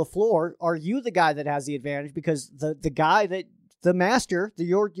 as LaFleur, are you the guy that has the advantage because the guy that, the master,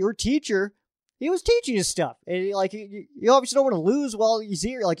 your teacher, he was teaching you stuff. And you obviously don't want to lose while he's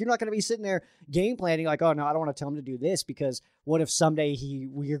here. Like, you're not going to be sitting there game planning like, oh, no, I don't want to tell him to do this because what if someday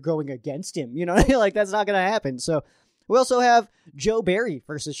we're going against him? You know, like that's not going to happen. So we also have Joe Barry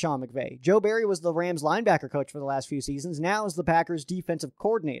versus Sean McVay. Joe Barry was the Rams linebacker coach for the last few seasons. Now is the Packers defensive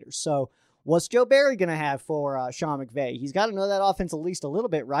coordinator. So what's Joe Barry going to have for Sean McVay? He's got to know that offense at least a little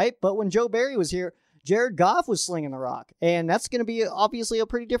bit, right? But when Joe Barry was here, Jared Goff was slinging the rock, and that's going to be obviously a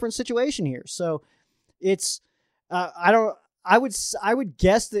pretty different situation here. So it's, I would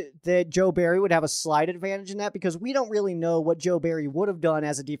guess that Joe Barry would have a slight advantage in that because we don't really know what Joe Barry would have done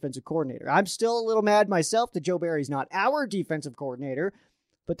as a defensive coordinator. I'm still a little mad myself that Joe Barry's not our defensive coordinator,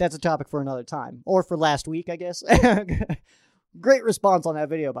 but that's a topic for another time or for last week, I guess. Great response on that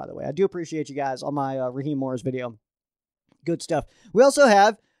video, by the way. I do appreciate you guys on my Raheem Morris video. Good stuff. We also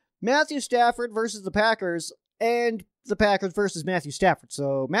have Matthew Stafford versus the Packers, and the Packers versus Matthew Stafford.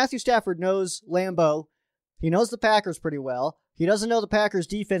 So Matthew Stafford knows Lambeau. He knows the Packers pretty well. He doesn't know the Packers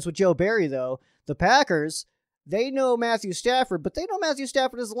defense with Joe Barry, though. The Packers, they know Matthew Stafford, but they know Matthew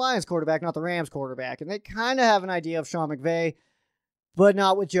Stafford is the Lions quarterback, not the Rams quarterback. And they kind of have an idea of Sean McVay, but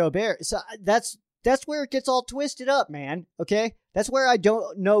not with Joe Barry. So that's where it gets all twisted up, man. Okay? That's where I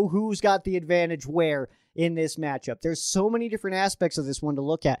don't know who's got the advantage where in this matchup. There's so many different aspects of this one to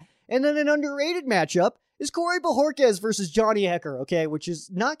look at. And then an underrated matchup is Corey Bojorquez versus Johnny Hekker, okay, which is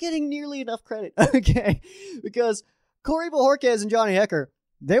not getting nearly enough credit, okay, because Corey Bojorquez and Johnny Hekker,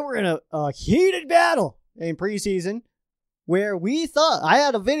 they were in a heated battle in preseason where we thought, I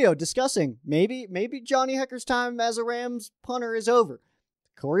had a video discussing maybe Johnny Hecker's time as a Rams punter is over.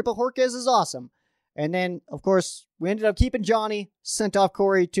 Corey Bojorquez is awesome. And then, of course, we ended up keeping Johnny, sent off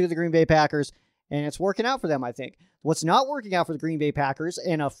Corey to the Green Bay Packers, and it's working out for them, I think. What's not working out for the Green Bay Packers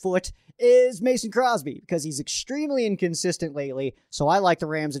in a foot is Mason Crosby because he's extremely inconsistent lately. So I like the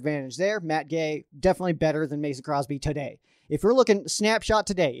Rams' advantage there. Matt Gay, definitely better than Mason Crosby today. If we're looking snapshot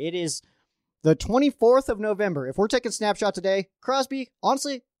today, it is the 24th of November. If we're taking snapshot today, Crosby,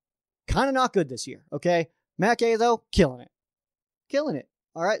 honestly, kind of not good this year, okay? Matt Gay, though, killing it. Killing it.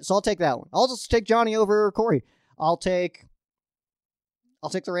 All right, so I'll take that one. I'll just take Johnny over Corey. I'll take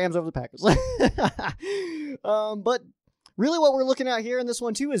the Rams over the Packers. But really what we're looking at here in this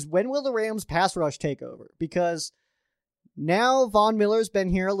one, too, is when will the Rams pass rush take over? Because now Von Miller's been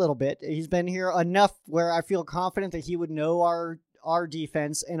here a little bit. He's been here enough where I feel confident that he would know our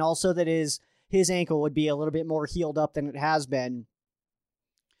defense and also that his ankle would be a little bit more healed up than it has been.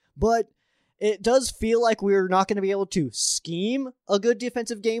 But it does feel like we're not going to be able to scheme a good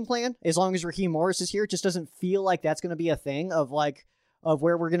defensive game plan as long as Raheem Morris is here. It just doesn't feel like that's going to be a thing of like, of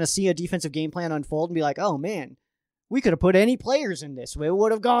where we're going to see a defensive game plan unfold and be like, oh man, we could have put any players in this. It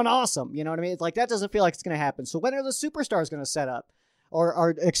would have gone awesome. You know what I mean? It's like, that doesn't feel like it's going to happen. So when are the superstars going to set up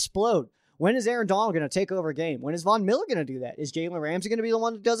or explode? When is Aaron Donald going to take over a game? When is Von Miller going to do that? Is Jalen Ramsey going to be the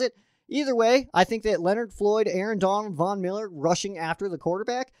one that does it? Either way, I think that Leonard Floyd, Aaron Donald, Von Miller rushing after the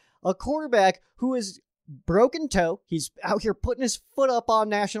quarterback, a quarterback who is broken toe. He's out here putting his foot up on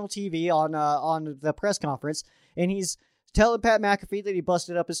national TV on the press conference, and he's telling Pat McAfee that he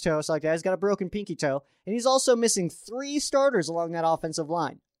busted up his toe. So like that, he's got a broken pinky toe, and he's also missing 3 starters along that offensive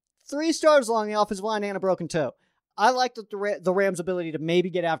line. 3 starters along the offensive line and a broken toe. I like the Rams' ability to maybe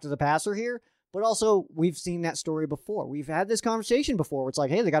get after the passer here, but also we've seen that story before. We've had this conversation before where it's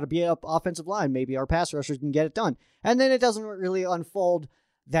like, hey, they got to be up offensive line. Maybe our pass rushers can get it done. And then it doesn't really unfold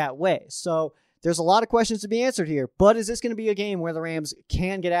that way. So there's a lot of questions to be answered here, but is this going to be a game where the Rams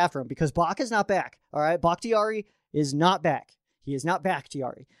can get after him? Because Bach is not back, all right? Bakhtiari is not back. He is not back,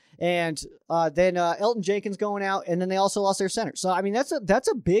 Tiari. And then Elton Jenkins going out, and then they also lost their center. So, I mean, that's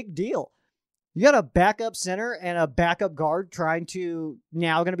a big deal. You got a backup center and a backup guard going to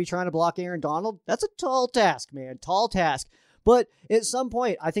block Aaron Donald. That's a tall task, man. Tall task. But at some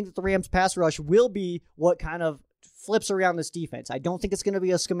point, I think that the Rams pass rush will be what kind of flips around this defense. I don't think it's going to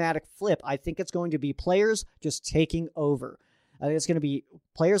be a schematic flip. I think it's going to be players just taking over. I think it's going to be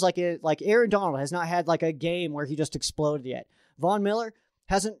players like Aaron Donald has not had like a game where he just exploded yet. Von Miller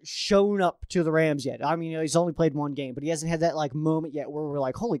hasn't shown up to the Rams yet. I mean, he's only played 1 game, but he hasn't had that like moment yet where we're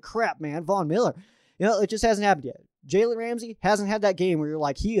like, holy crap, man, Von Miller. It just hasn't happened yet. Jalen Ramsey hasn't had that game where you're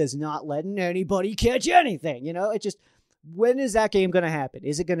like, he is not letting anybody catch anything. It just, when is that game going to happen?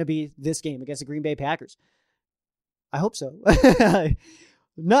 Is it going to be this game against the Green Bay Packers? I hope so.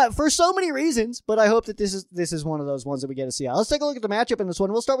 Not for so many reasons, but I hope that this is one of those ones that we get to see. Let's take a look at the matchup in this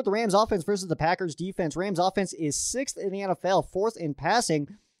one. We'll start with the Rams offense versus the Packers defense. Rams offense is 6th in the NFL, 4th in passing,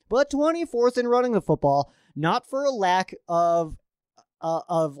 but 24th in running the football. Not for a lack of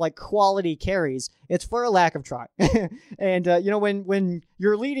like quality carries. It's for a lack of trying. And when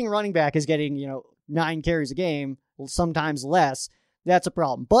your leading running back is getting 9 carries a game, sometimes less, that's a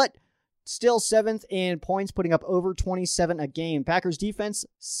problem. But still 7th in points, putting up over 27 a game. Packers defense,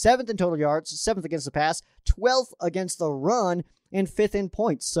 7th in total yards, 7th against the pass, 12th against the run, and 5th in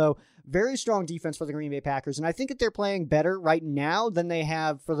points. So very strong defense for the Green Bay Packers. And I think that they're playing better right now than they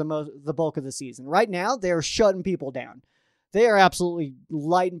have for the bulk of the season. Right now, they're shutting people down. They are absolutely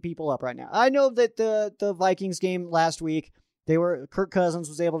lighting people up right now. I know that the Vikings game last week, Kirk Cousins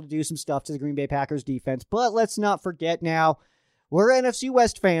was able to do some stuff to the Green Bay Packers defense, but let's not forget now, we're NFC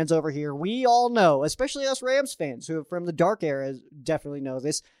West fans over here. We all know, especially us Rams fans who from the dark era definitely know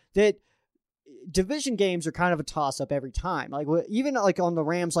this, that division games are kind of a toss-up every time. Like even like on the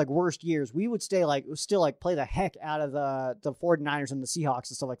Rams like worst years, we would still play the heck out of the 49ers and the Seahawks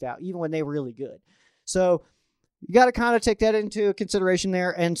and stuff like that, even when they were really good. So you got to kind of take that into consideration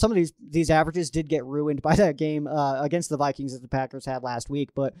there. And some of these averages did get ruined by that game against the Vikings that the Packers had last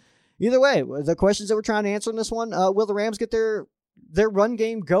week. But either way, the questions that we're trying to answer in this one, will the Rams get their run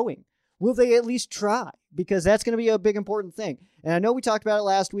game going? Will they at least try? Because that's going to be a big important thing. And I know we talked about it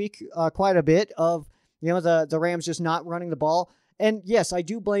last week quite a bit of the Rams just not running the ball. And yes, I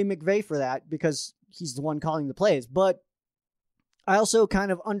do blame McVay for that because he's the one calling the plays. But I also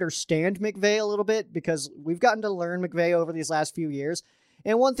kind of understand McVay a little bit because we've gotten to learn McVay over these last few years.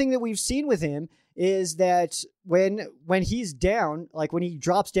 And one thing that we've seen with him is that when he's down, like when he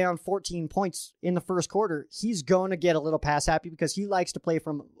drops down 14 points in the first quarter, he's going to get a little pass happy because he likes to play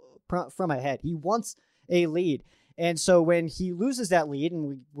from ahead. He wants a lead. And so when he loses that lead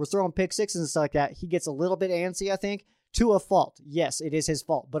and we're throwing pick sixes and stuff like that, he gets a little bit antsy, I think, to a fault. Yes, it is his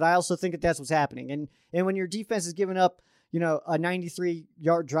fault. But I also think that that's what's happening. And when your defense is giving up, a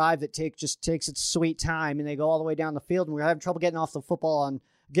 93-yard drive that takes its sweet time and they go all the way down the field and we're having trouble getting off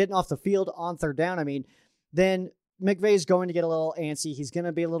the field on third down, I mean, then McVay's going to get a little antsy. He's going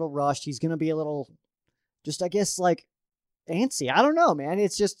to be a little rushed. He's going to be a little just, I guess, like antsy. I don't know, man.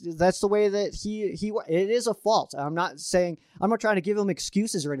 It's just, that's the way that it is a fault. I'm not trying to give him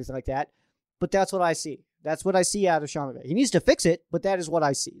excuses or anything like that, but that's what I see. That's what I see out of Sean McVay. He needs to fix it, but that is what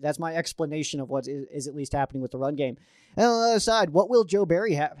I see. That's my explanation of what is at least happening with the run game. And on the other side, what will Joe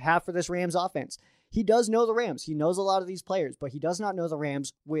Barry have for this Rams offense? He does know the Rams. He knows a lot of these players, but he does not know the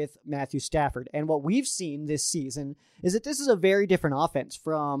Rams with Matthew Stafford. And what we've seen this season is that this is a very different offense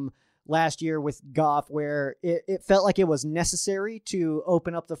from last year with Goff, where it felt like it was necessary to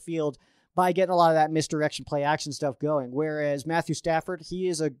open up the field by getting a lot of that misdirection play action stuff going. Whereas Matthew Stafford, he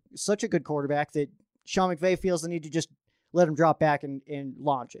is such a good quarterback that Sean McVay feels the need to just let him drop back and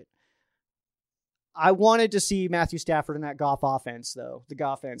launch it. I wanted to see Matthew Stafford in that Goff offense, though, the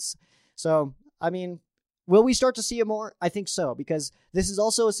Goffense. So, I mean, will we start to see it more? I think so, because this is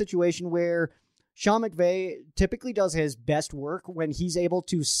also a situation where Sean McVay typically does his best work when he's able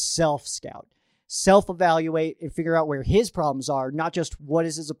to self-scout, self-evaluate, and figure out where his problems are, not just what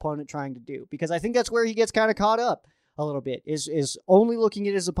is his opponent trying to do. Because I think that's where he gets kind of caught up a little bit, is only looking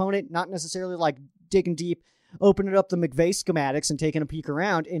at his opponent, not necessarily like digging deep, opening up the McVay schematics and taking a peek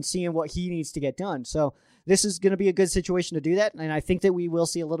around and seeing what he needs to get done. So this is going to be a good situation to do that, and I think that we will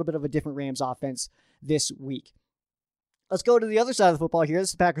see a little bit of a different Rams offense this week. Let's go to the other side of the football here. This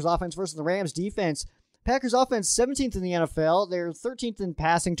is the Packers offense versus the Rams defense. Packers offense, 17th in the NFL. They're 13th in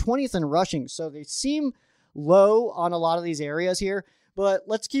passing, 20th in rushing. So they seem low on a lot of these areas here. But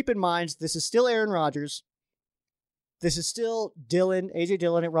let's keep in mind, this is still Aaron Rodgers. This is still A.J.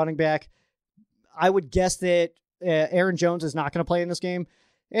 Dillon at running back. I would guess that Aaron Jones is not going to play in this game.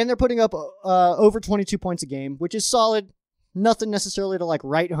 And they're putting up over 22 points a game, which is solid. Nothing necessarily to like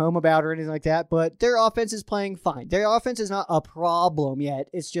write home about or anything like that, but their offense is playing fine. Their offense is not a problem yet.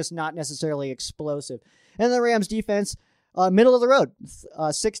 It's just not necessarily explosive. And the Rams defense, middle of the road,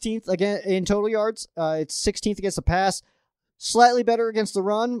 16th again in total yards. It's 16th against the pass, slightly better against the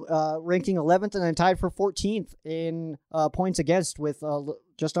run, ranking 11th and then tied for 14th in points against with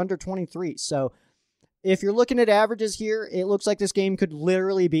just under 23. So if you're looking at averages here, it looks like this game could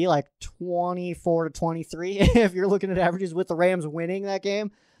literally be like 24-23 if you're looking at averages with the Rams winning that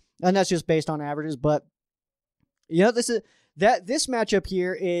game. And that's just based on averages. But, you know, this matchup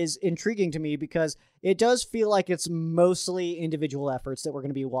here is intriguing to me because it does feel like it's mostly individual efforts that we're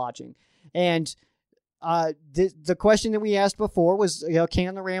going to be watching. And the question that we asked before was, you know,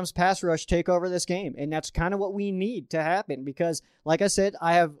 can the Rams pass rush take over this game? And that's kind of what we need to happen because, like I said,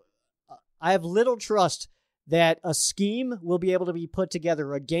 I have little trust that a scheme will be able to be put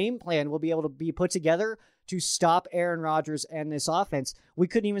together, a game plan will be able to be put together to stop Aaron Rodgers and this offense. We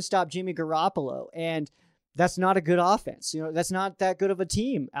couldn't even stop Jimmy Garoppolo, and that's not a good offense. You know, that's not that good of a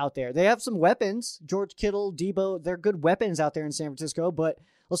team out there. They have some weapons, George Kittle, Debo, they're good weapons out there in San Francisco, but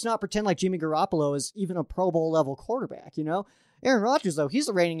let's not pretend like Jimmy Garoppolo is even a Pro Bowl level quarterback, you know? Aaron Rodgers, though, he's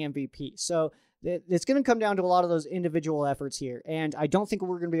the reigning MVP, so it's going to come down to a lot of those individual efforts here, and I don't think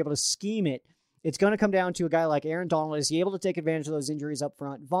we're going to be able to scheme it. It's going to come down to a guy like Aaron Donald. Is he able to take advantage of those injuries up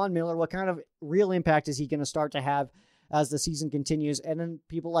front? Von Miller, what kind of real impact is he going to start to have as the season continues? And then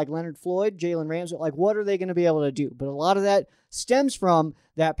people like Leonard Floyd, Jalen Ramsey, like what are they going to be able to do? But a lot of that stems from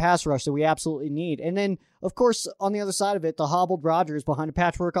that pass rush that we absolutely need. And then, of course, on the other side of it, the hobbled Rodgers behind a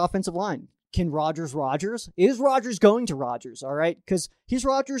patchwork offensive line. Can Rodgers? Is Rodgers going to Rodgers? All right. Because he's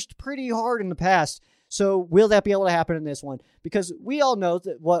Rodgers pretty hard in the past. So will that be able to happen in this one? Because we all know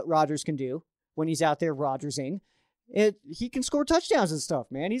that what Rodgers can do when he's out there Rodgersing. He can score touchdowns and stuff,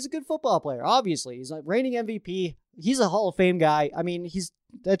 man. He's a good football player. Obviously, he's like reigning MVP. He's a Hall of Fame guy. I mean,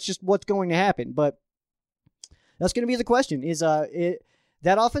 that's just what's going to happen. But that's going to be the question. That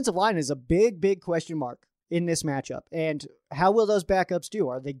offensive line is a big question mark in this matchup. And how will those backups do?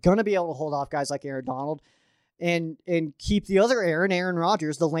 Are they going to be able to hold off guys like Aaron Donald and keep the other Aaron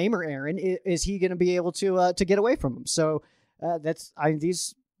Rodgers, the lamer Aaron? Is he going to be able to get away from him? So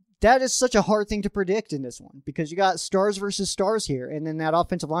that is such a hard thing to predict in this one because you got stars versus stars here, and then that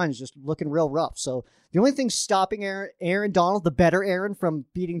offensive line is just looking real rough. So the only thing stopping Aaron Donald, the better Aaron, from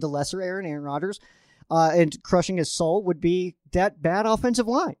beating the lesser Aaron Rodgers, and crushing his soul would be that bad offensive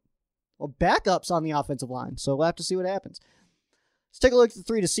line. Well, backups on the offensive line, so we'll have to see what happens. Let's take a look at the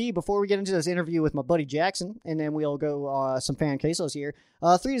 3 to C before we get into this interview with my buddy Jackson, and then we'll go some fan quesos here.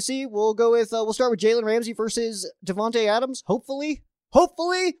 3 to C, we'll start with Jalen Ramsey versus Devontae Adams, hopefully.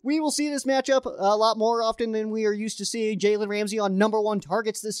 Hopefully, we will see this matchup a lot more often than we are used to seeing Jalen Ramsey on number 1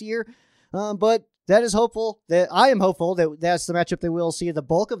 targets this year. But that is hopeful. I am hopeful that that's the matchup that we'll see the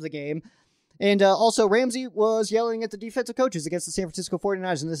bulk of the game. And also, Ramsey was yelling at the defensive coaches against the San Francisco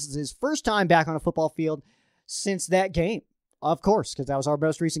 49ers, and this is his first time back on a football field since that game. Of course, because that was our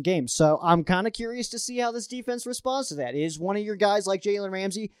most recent game. So I'm kind of curious to see how this defense responds to that. Is one of your guys like Jalen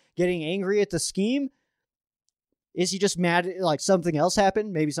Ramsey getting angry at the scheme? Is he just mad at, like, something else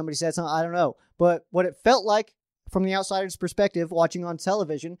happened? Maybe somebody said something. I don't know. But what it felt like from the outsider's perspective, watching on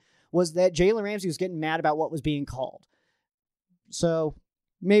television, was that Jalen Ramsey was getting mad about what was being called. So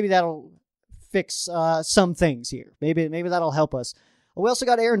maybe that'll fix some things here. Maybe that'll help us. We also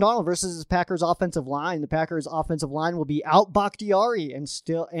got Aaron Donald versus his Packers offensive line. The Packers offensive line will be out Bakhtiari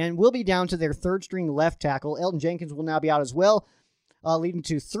and will be down to their third string left tackle. Elton Jenkins will now be out as well, leading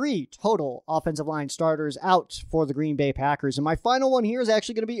to 3 total offensive line starters out for the Green Bay Packers. And my final one here is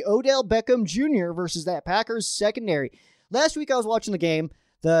actually going to be Odell Beckham Jr. versus that Packers secondary. Last week I was watching the game.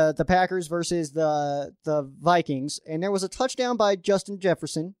 the Packers versus the Vikings, and there was a touchdown by Justin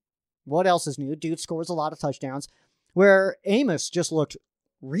Jefferson. What else is new? Dude scores a lot of touchdowns, where Amos just looked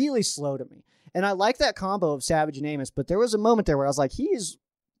really slow to me. And I like that combo of Savage and Amos, but there was a moment there where I was like, is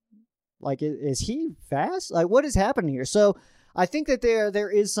he fast? Like, what is happening here? So I think that there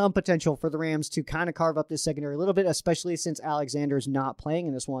is some potential for the Rams to kind of carve up this secondary a little bit, especially since Alexander is not playing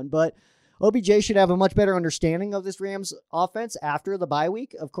in this one. But OBJ should have a much better understanding of this Rams offense after the bye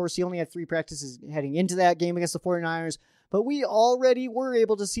week. Of course, he only had 3 practices heading into that game against the 49ers, but we already were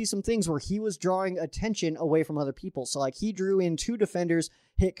able to see some things where he was drawing attention away from other people. So like he drew in 2 defenders,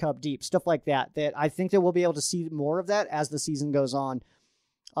 hit Cup deep, stuff like that I think that we'll be able to see more of that as the season goes on.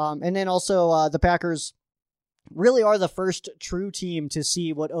 And then also the Packers really are the first true team to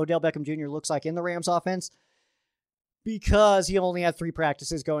see what Odell Beckham Jr. looks like in the Rams offense, because he only had 3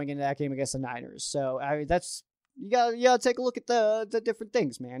 practices going into that game against the Niners. So I mean, that's you gotta take a look at the different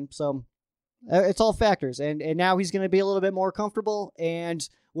things, man. So it's all factors, and now he's going to be a little bit more comfortable, and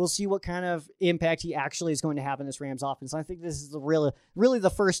we'll see what kind of impact he actually is going to have in this Rams offense. I think this is really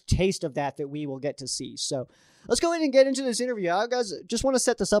the first taste of that we will get to see. So let's go ahead and get into this interview. I guys just want to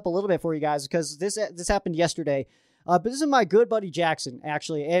set this up a little bit for you guys, because this happened yesterday. But this is my good buddy Jackson,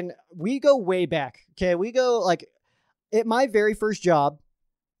 actually, and we go way back. Okay, we go like at my very first job.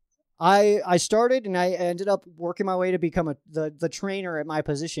 I started and I ended up working my way to become the trainer at my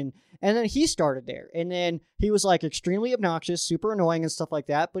position. And then he started there. And then he was like extremely obnoxious, super annoying and stuff like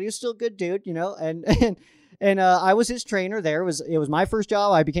that. But he was still a good dude, you know. And I was his trainer there. It was my first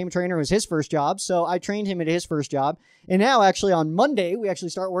job. I became a trainer. It was his first job. So I trained him at his first job. And now actually on Monday, we actually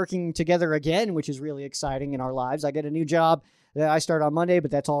start working together again, which is really exciting in our lives. I get a new job that I start on Monday,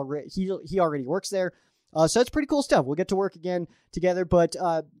 but that's all he already works there. So that's pretty cool stuff. We'll get to work again together. But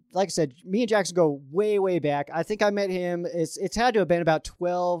like I said, me and Jackson go way, way back. I think I met him. It's had to have been about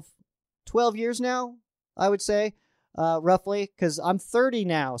 12 years now, I would say, roughly, because I'm 30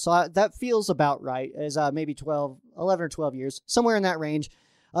 now. So that feels about right, as maybe 11 or 12 years, somewhere in that range.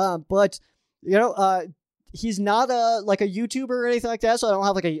 But, you know, he's not like a YouTuber or anything like that, so I don't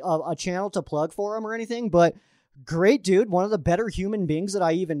have like a channel to plug for him or anything, but great dude, one of the better human beings that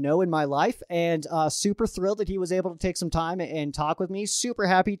I even know in my life, and super thrilled that he was able to take some time and talk with me. Super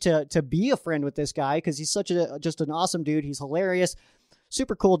happy to be a friend with this guy, because he's just an awesome dude. He's hilarious,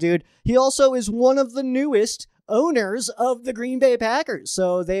 super cool dude. He also is one of the newest owners of the Green Bay Packers.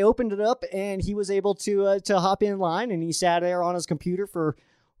 So they opened it up, and he was able to hop in line, and he sat there on his computer for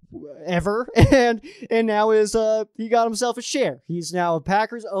ever, and now he got himself a share. He's now a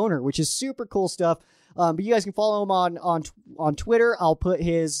Packers owner, which is super cool stuff. But you guys can follow him on Twitter. I'll put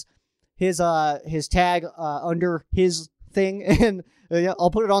his tag under his thing, and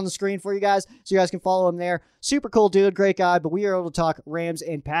I'll put it on the screen for you guys, so you guys can follow him there. Super cool dude, great guy. But we are able to talk Rams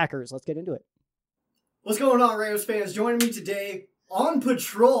and Packers. Let's get into it. What's going on, Rams fans? Joining me today on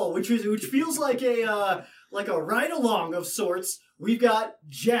patrol, which feels like a ride along of sorts. We've got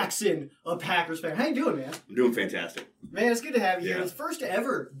Jackson, a Packers fan. How you doing, man? I'm doing fantastic. Man, it's good to have you here. Yeah. It's first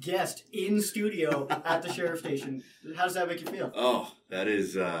ever guest in studio at the Sheriff Station. How does that make you feel? Oh,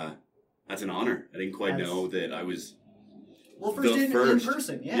 that's an honor. I didn't quite know that I was first in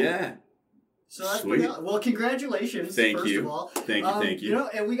person. Yeah. Yeah. So that's sweet. Well, congratulations. Thank you. Of all. Thank you. You know,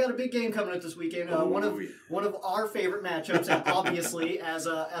 and we got a big game coming up this weekend. One of our favorite matchups, obviously, as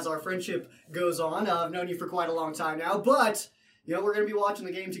our friendship goes on. I've known you for quite a long time now, but you know, we're going to be watching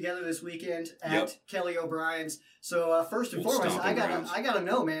the game together this weekend at Kelly O'Brien's. So first and foremost, I gotta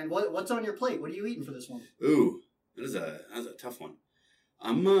know, man, what's on your plate? What are you eating for this one? Ooh, that is a tough one.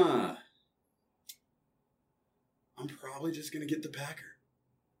 I'm probably just gonna get the Packer.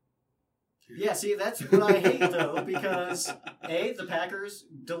 Yeah, see, that's what I hate though, because A, the Packers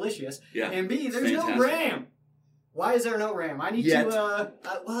delicious, and B, there's fantastic. no Ram. Why is there no Ram? I need to.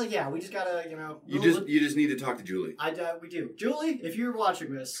 Well, yeah, we just gotta, you know. You just need to talk to Julie. We do. Julie, if you're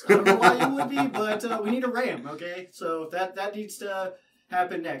watching this, I don't know why you would be, but we need a Ram. Okay, so that needs to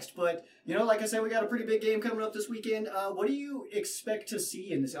happen next. But you know, like I said, we got a pretty big game coming up this weekend. What do you expect to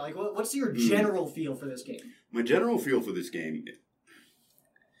see in this? Like, what's your general feel for this game? My general feel for this game,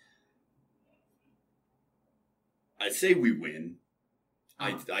 I'd say we win.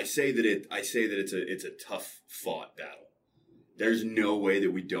 I say that it's a tough fought battle. There's no way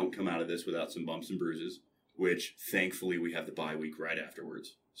that we don't come out of this without some bumps and bruises, which thankfully we have the bye week right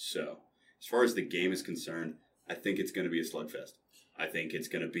afterwards. So as far as the game is concerned, I think it's going to be a slugfest. I think it's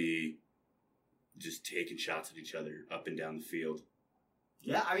going to be just taking shots at each other up and down the field.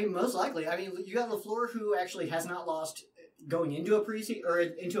 Yeah, I mean, most likely. I mean, you got LaFleur, who actually has not lost going into a preseason or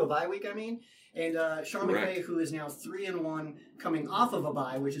into a bye week. I mean, and Sean Correct. McVay, who is now 3-1, coming off of a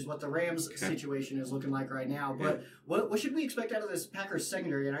bye, which is what the Rams situation is looking like right now. But what should we expect out of this Packers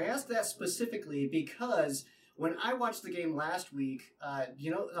secondary? And I ask that specifically because when I watched the game last week,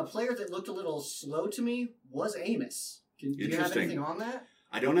 a player that looked a little slow to me was Amos. Do you have anything on that?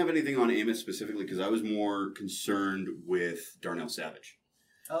 I don't have anything on Amos specifically because I was more concerned with Darnell Savage.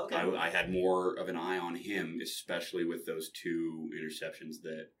 Oh, okay. I had more of an eye on him, especially with those 2 interceptions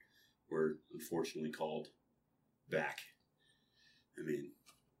that were unfortunately called back. I mean,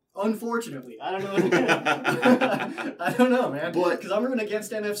 unfortunately, I don't know. I don't know, man. Because I'm rooting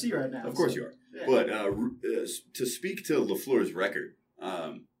against NFC right now. Of course you are. Yeah. But to speak to LaFleur's record,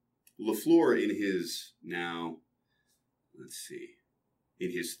 LaFleur in his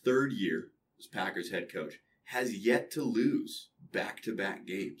in his 3rd year as Packers head coach, has yet to lose back-to-back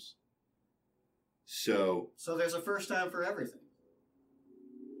games. So there's a first time for everything.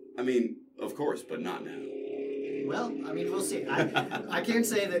 I mean, of course, but not now. Well, I mean, we'll see. I can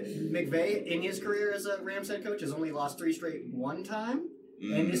say that McVay, in his career as a Rams head coach, has only lost 3 straight one time.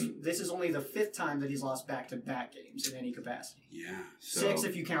 And this is only the 5th time that he's lost back-to-back games in any capacity. Yeah. 6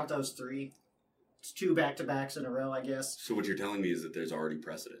 if you count those 3. It's 2 back-to-backs in a row, I guess. So what you're telling me is that there's already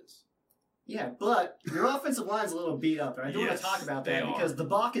precedence. Yeah, but your offensive line's a little beat up, and I do want to talk about that because the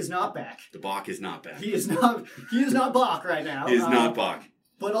Bach is not back. The Bach is not back. He is not Bach right now. He is not Bach.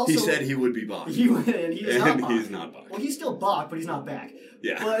 But also, he said he would be Bach. He is not Bach. Well, he's still Bach, but he's not back.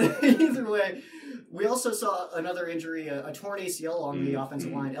 Yeah. But either way, we also saw another injury, a torn ACL along the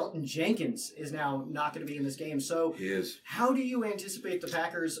offensive line. Elton Jenkins is now not going to be in this game. So he is. How do you anticipate the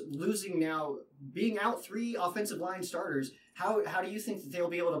Packers losing now, being out 3 offensive line starters? How do you think that they'll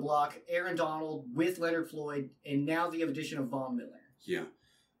be able to block Aaron Donald with Leonard Floyd and now the addition of Von Miller? Yeah.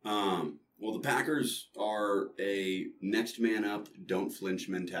 Well, the Packers are a next man up, don't flinch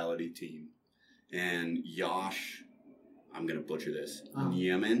mentality team. And Josh, I'm going to butcher this,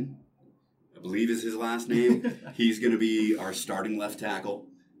 Nijman, I believe is his last name. He's going to be our starting left tackle.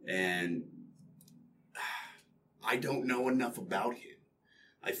 And I don't know enough about him.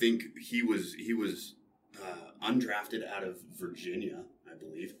 I think he was undrafted out of Virginia, I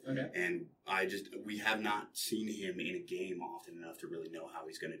believe. Okay. And we have not seen him in a game often enough to really know how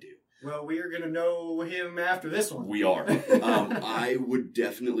he's going to do. Well, we are going to know him after this one. We are. I would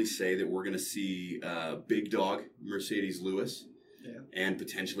definitely say that we're going to see big dog Mercedes Lewis and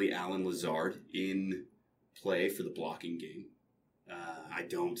potentially Alan Lazard in play for the blocking game. I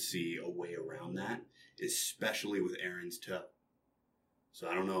don't see a way around that, especially with Aaron's toe. So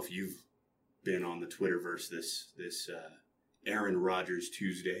I don't know if you've been on the Twitterverse this Aaron Rodgers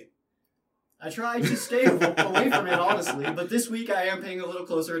Tuesday. I tried to stay away from it, honestly, but this week I am paying a little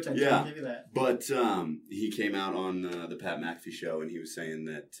closer attention. Yeah, I'll give you that. But he came out on the Pat McAfee show, and he was saying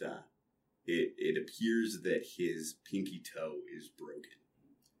that it appears that his pinky toe is broken.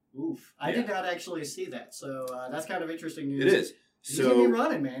 Oof. I did not actually see that, so that's kind of interesting news. It is. He's going to be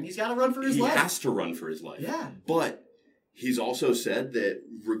running, man. He's got to run for his life. He has to run for his life. Yeah. But he's also said that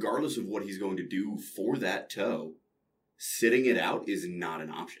regardless of what he's going to do for that toe, sitting it out is not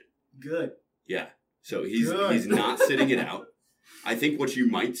an option. Good. Yeah. So he's not sitting it out. I think what you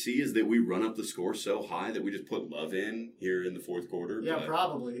might see is that we run up the score so high that we just put Love in here in the 4th quarter. Yeah,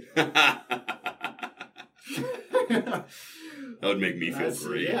 probably. That would make me feel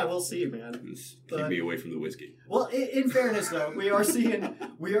great. Yeah, we'll see, man. Keep me away from the whiskey. Well, in fairness, though, we are seeing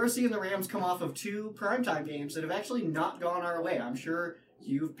the Rams come off of 2 primetime games that have actually not gone our way. I'm sure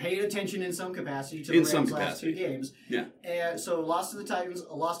you've paid attention in some capacity to the Rams' last 2 games. Yeah. And so a loss to the Titans,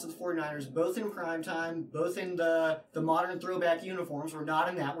 a loss to the 49ers, both in primetime, both in the modern throwback uniforms. We're not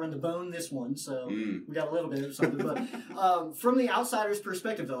in that. We're in the bone this one, so we got a little bit of something. But from the outsider's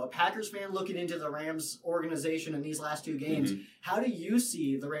perspective, though, a Packers fan looking into the Rams organization in these last 2 games, how do you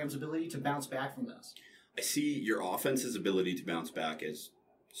see the Rams' ability to bounce back from this? I see your offense's ability to bounce back as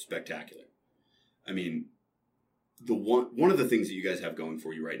spectacular. I mean, one of the things that you guys have going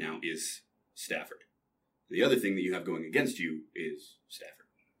for you right now is Stafford. The other thing that you have going against you is Stafford.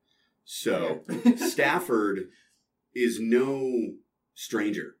 So Stafford is no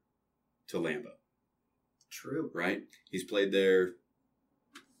stranger to Lambeau. True. Right? He's played there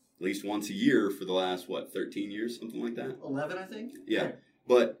at least once a year for the last, 13 years? Something like that? 11, I think. Yeah.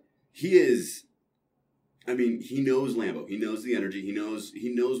 But he knows Lambeau. He knows the energy. He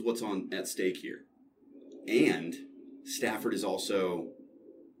knows what's at stake here. And Stafford is also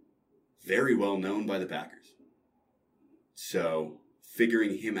very well known by the Packers. So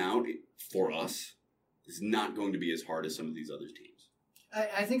figuring him out for us is not going to be as hard as some of these other teams.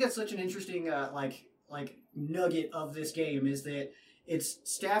 I think that's such an interesting nugget of this game is that it's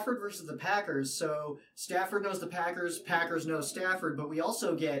Stafford versus the Packers. So Stafford knows the Packers, Packers know Stafford, but we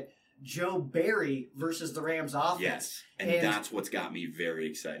also get Joe Barry versus the Rams offense. Yes, and that's what's got me very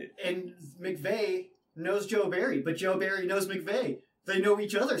excited. And McVay knows Joe Barry, but Joe Barry knows McVay. They know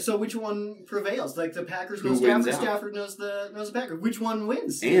each other. So which one prevails? Like the Packers know Stafford, Stafford knows the Packers. Which one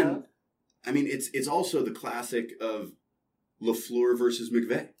wins? And I mean, it's also the classic of LaFleur versus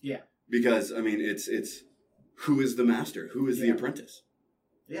McVay. Yeah. Because I mean, it's who is the master? Who is the apprentice?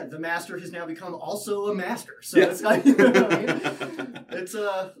 Yeah, the master has now become also a master. So it's like, you know what I mean? It's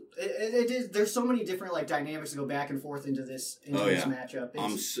it is. There's so many different dynamics that go back and forth into this matchup.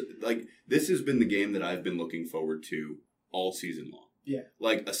 This has been the game that I've been looking forward to all season long. Yeah.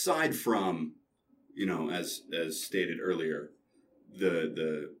 Aside from, as stated earlier,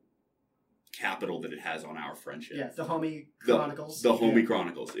 the capital that it has on our friendship. Yeah, the Homie Chronicles. The Homie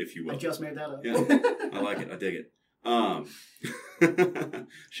Chronicles, if you will. I just made that up. Yeah, I like it. I dig it.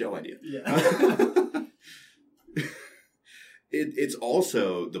 Show idea. Yeah. It's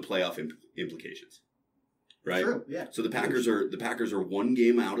also the playoff implications, right? True. Yeah. So the Packers are one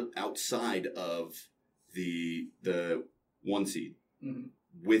game outside of the 1 seed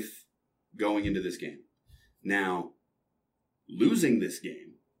with going into this game. Now, losing this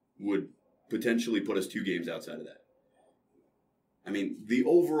game would potentially put us 2 games outside of that. I mean, the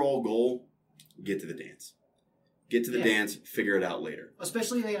overall goal: get to the dance. Get to the dance, figure it out later.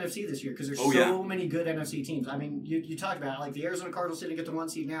 Especially in the NFC this year, because there's so many good NFC teams. I mean, you talked about it, the Arizona Cardinals sitting at the 1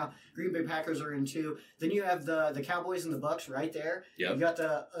 seed now. Green Bay Packers are in 2. Then you have the Cowboys and the Bucks right there. Yep. You got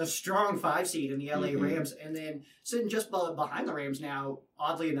a strong 5 seed in the LA Rams. And then sitting just behind the Rams now,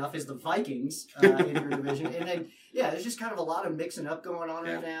 oddly enough, is the Vikings in your division. And then, there's just kind of a lot of mixing up going on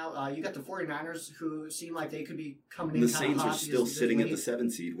right now. You got the 49ers, who seem like they could be coming in kind of hot. The Saints are still sitting at the 7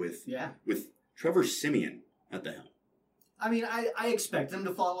 seed with Trevor Siemian at the helm. I mean, I expect them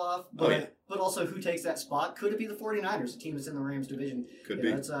to fall off, but also who takes that spot? Could it be the 49ers, the team that's in the Rams division? Could be.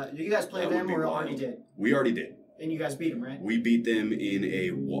 You guys play them or already did? We already did. And you guys beat them, right? We beat them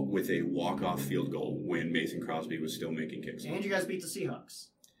with a walk-off field goal when Mason Crosby was still making kicks. And you guys beat the Seahawks.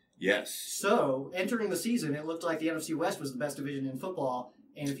 Yes. So, entering the season, it looked like the NFC West was the best division in football.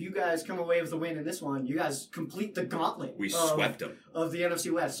 And if you guys come away with a win in this one, you guys complete the gauntlet. We swept them. Of the NFC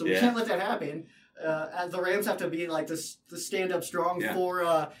West. So we can't let that happen. The Rams have to be the stand-up strong for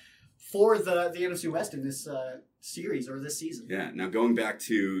the NFC West in this series or this season. Yeah. Now, going back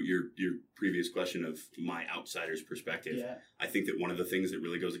to your previous question of my outsider's perspective, I think that one of the things that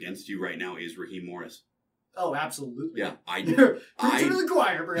really goes against you right now is Raheem Morris. Oh, absolutely. Yeah. You're preaching to the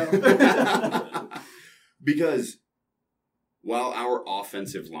choir, bro. Because while our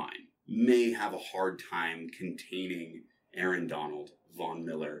offensive line may have a hard time containing Aaron Donald, Von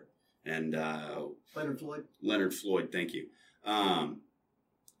Miller, and Leonard Floyd, thank you. Our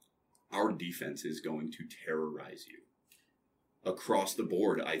defense is going to terrorize you across the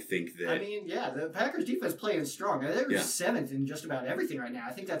board. I think that. I mean, the Packers defense playing strong. They're 7th in just about everything right now.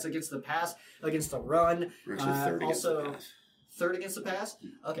 I think that's against the pass, against the run. We're actually 3rd against the pass. 3rd against the pass.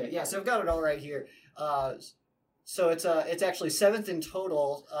 Okay, so I've got it all right here. So it's actually 7th in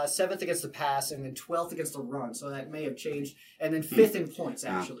total, 7th against the pass, and then 12th against the run. So that may have changed, and then 5th in points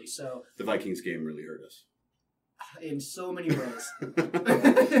actually. So the Vikings game really hurt us in so many ways.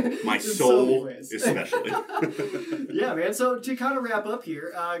 My soul, especially. Yeah, man. So to kind of wrap up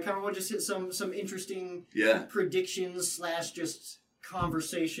here, I kind of want to just hit some interesting predictions / just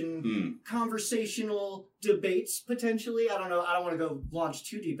conversational debates potentially. I don't know. I don't want to go launch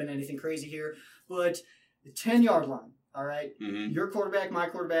too deep in anything crazy here, but the 10-yard line. All right, your quarterback, my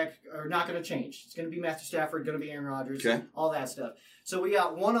quarterback are not going to change. It's going to be Matthew Stafford, going to be Aaron Rodgers, all that stuff. So we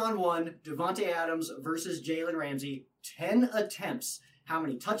got 1-on-1 Davante Adams versus Jalen Ramsey. 10 attempts. How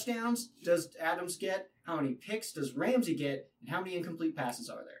many touchdowns does Adams get? How many picks does Ramsey get? And how many incomplete passes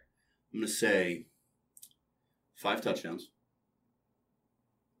are there? I'm going to say 5 touchdowns.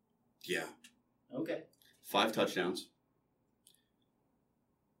 Yeah. Okay. 5 touchdowns.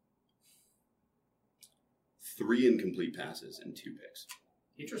 3 incomplete passes and 2 picks.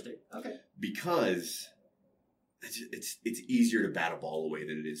 Interesting. Okay. Because it's easier to bat a ball away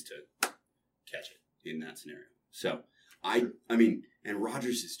than it is to catch it in that scenario. So I mean, and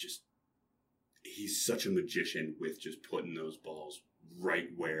Rodgers is he's such a magician with just putting those balls right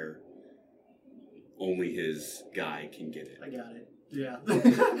where only his guy can get it. I got it. Yeah.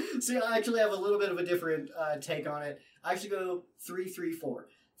 See, I actually have a little bit of a different take on it. I actually go 3-3-4.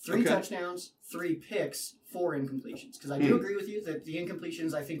 3 touchdowns, 3 picks, 4 incompletions. Because I do agree with you that the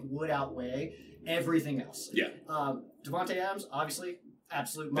incompletions, I think, would outweigh everything else. Yeah. Davante Adams, obviously,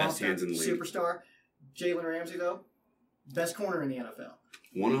 absolute best monster, hands in the league. superstar. Jalen Ramsey, though, best corner in the NFL.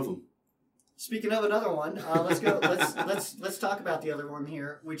 One of them. Speaking of another one, let's go. Let's talk about the other one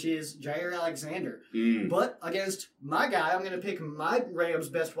here, which is Jair Alexander. But against my guy, I'm going to pick my Rams'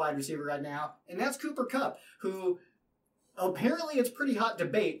 best wide receiver right now, and that's Cooper Kupp, who apparently it's pretty hot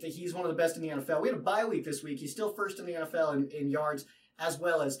debate that he's one of the best in the NFL. We had a bye week this week. He's still first in the NFL in yards as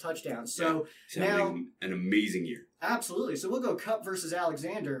well as touchdowns. So he's having an amazing year. Absolutely. So we'll go Kupp versus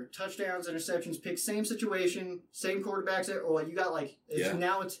Alexander. Touchdowns, interceptions, picks, same situation, same quarterbacks. Or you got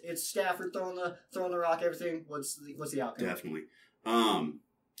now it's Stafford throwing the rock, everything. What's the outcome? Definitely. And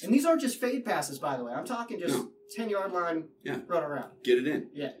these aren't just fade passes, by the way. I'm talking just 10-yard line, run around. Get it in.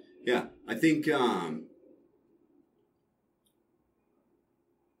 Yeah. Yeah. I think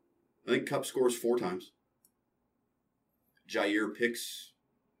Kupp scores 4 times. Jair picks.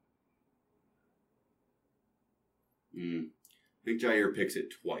 I think Jair picks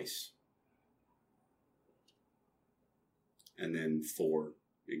it twice. And then 4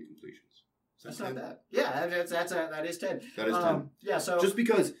 incompletions. That's not bad. Yeah, that is 10. That is 10. Yeah, so just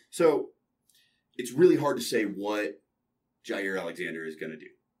because it's really hard to say what Jair Alexander is going to do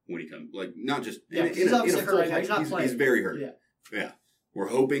when he comes. Like, not just in a full right now. He's not playing. He's very hurt. Yeah. We're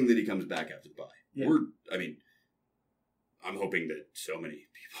hoping that he comes back after the bye. Yeah. I'm hoping that so many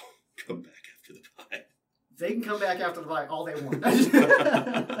people come back after the bye. They can come back after the bye all they want.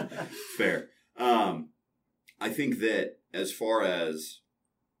 Fair. I think that as far as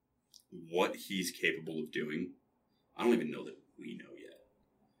what he's capable of doing, I don't even know that we know yet.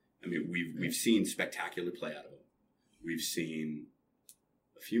 I mean, we've seen spectacular play out of him. We've seen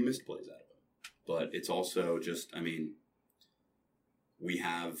a few missed plays out of him. But it's also just, we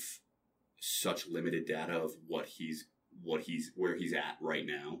have such limited data of where he's at right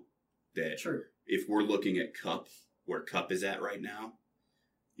now that True. If we're looking at Kupp, where Kupp is at right now,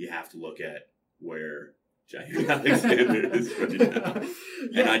 you have to look at where Jair Alexander is right now.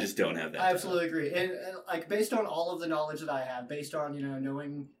 And I just don't have that. I absolutely agree. And based on all of the knowledge that I have, based on,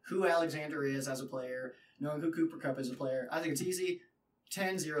 knowing who Alexander is as a player, knowing who Cooper Kupp is a player, I think it's easy.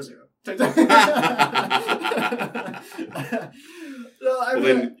 10-0-0.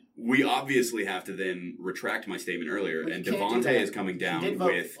 Then we obviously have to then retract my statement earlier, and Devontae is coming down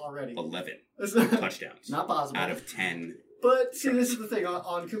with 11 touchdowns. Not possible. Out of 10. But see, this is the thing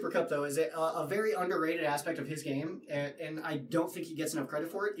on Cooper Kupp, though, is a very underrated aspect of his game, and I don't think he gets enough credit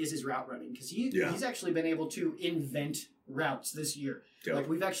for it, is his route running. Because he's actually been able to invent routes this year. Yeah. Like,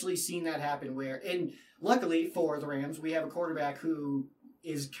 we've actually seen that happen and luckily for the Rams, we have a quarterback who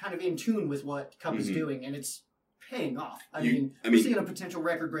is kind of in tune with what Kupp is doing, and it's paying off. We're seeing a potential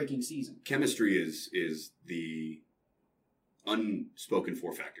record-breaking season. Chemistry is the unspoken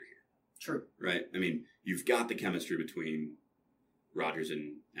for factor here. True. Right? You've got the chemistry between Rodgers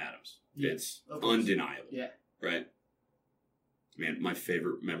and Adams. Yeah, it's undeniable. Yeah. Right? Man, my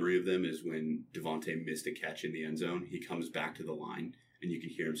favorite memory of them is when Devontae missed a catch in the end zone. He comes back to the line, and you can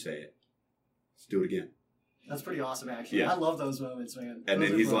hear him say it. Let's do it again. That's pretty awesome, actually. Yeah. I love those moments, man. And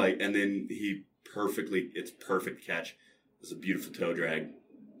then it's perfect catch. It's a beautiful toe drag.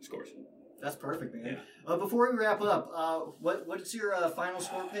 Scores. That's perfect, man. Yeah. Before we wrap up, what's your final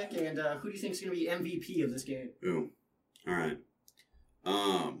score pick, and who do you think is going to be MVP of this game? Ooh. All right.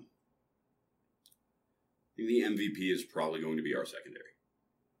 I think the MVP is probably going to be our secondary.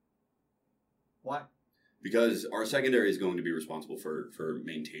 Why? Because our secondary is going to be responsible for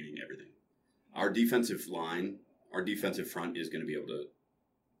maintaining everything. Our defensive line, our defensive front is going to be able to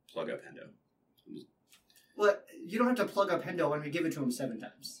plug up Hendo. Well, you don't have to plug up Hendo when we give it to him 7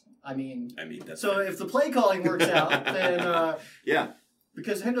 times. That's so if the play calling works out, then yeah,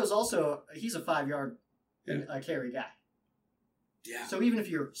 because Hendo's he's a 5-yard carry guy. Yeah. So even if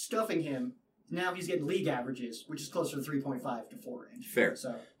you're stuffing him, now he's getting league averages, which is closer to 3.5 to 4 range. Fair.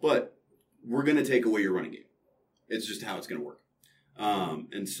 So, but we're going to take away your running game. It's just how it's going to work.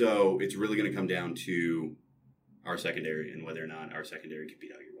 And so it's really going to come down to our secondary and whether or not our secondary can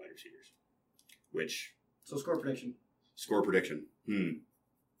beat out your wide receivers. So score prediction. Score prediction.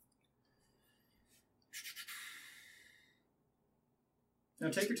 No,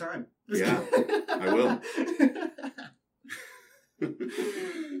 take your time. Yeah, I will. I'm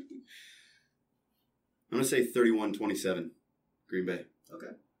going to say 31-27, Green Bay.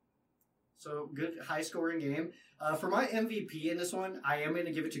 Okay. So, good, high-scoring game. For my MVP in this one, I am going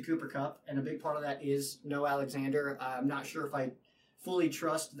to give it to Cooper Kupp, and a big part of that is no Alexander. I'm not sure if I fully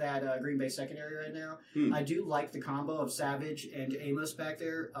trust that Green Bay secondary right now. I do like the combo of Savage and Amos back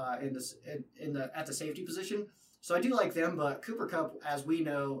there at the safety position. So I do like them, but Cooper Kupp, as we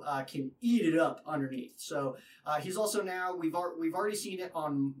know, can eat it up underneath. So he's also now, we've already seen it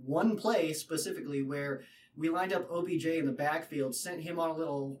on one play specifically where we lined up OBJ in the backfield, sent him on a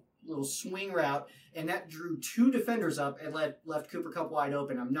little swing route, and that drew 2 defenders up and left Cooper Kupp wide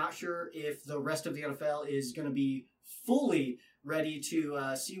open. I'm not sure if the rest of the NFL is going to be fully ready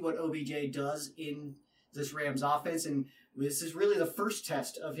to see what OBJ does in this Rams offense, and this is really the first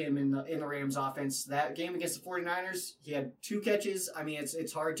test of him in the Rams offense. That game against the 49ers, he had 2 catches. I mean,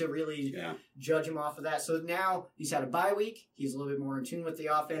 it's hard to really judge him off of that. So now he's had a bye week. He's a little bit more in tune with the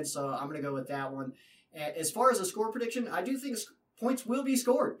offense, so I'm going to go with that one. As far as a score prediction, I do think points will be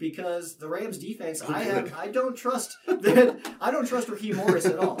scored because the Rams defense, I don't trust Raheem Morris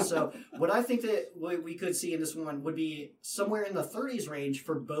at all. So what I think that we could see in this one would be somewhere in the 30s range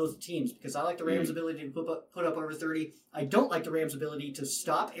for both teams, because I like the Rams' ability to put up over 30. I don't like the Rams' ability to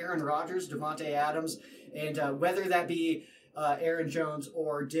stop Aaron Rodgers, Devontae Adams, and whether that be Aaron Jones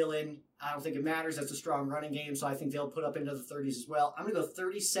or Dillon, I don't think it matters. That's a strong running game, so I think they'll put up into the 30s as well. I'm going to go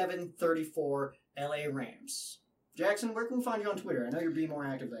 37-34 LA Rams. Jackson, where can we find you on Twitter? I know you're being more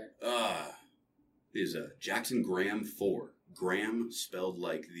active there. Is Jackson Graham 4. Graham spelled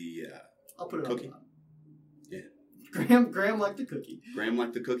like the I'll put it cookie. on. Yeah. Graham like the cookie. Graham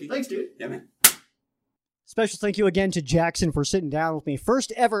like the cookie? Thanks, dude. Yeah, man. Special thank you again to Jackson for sitting down with me.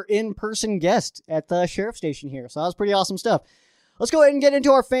 First ever in-person guest at the sheriff station here. So that was pretty awesome stuff. Let's go ahead and get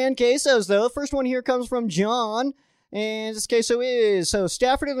into our fan quesos, though. First one here comes from John. And this queso is,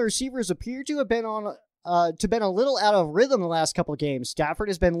 Stafford and the receivers appear to have been a little out of rhythm the last couple of games. Stafford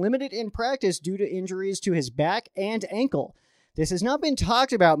has been limited in practice due to injuries to his back and ankle. This has not been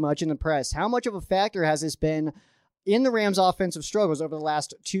talked about much in the press. How much of a factor has this been in the Rams' offensive struggles over the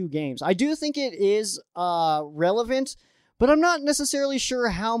last 2 games? I do think it is relevant, but I'm not necessarily sure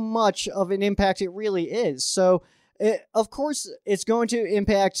how much of an impact it really is. So, of course, it's going to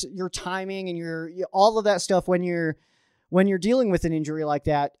impact your timing and your all of that stuff when you're dealing with an injury like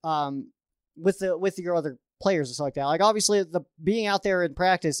that. With your other players and stuff like that. Like, obviously, the being out there in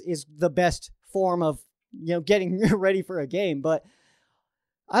practice is the best form of, getting ready for a game. But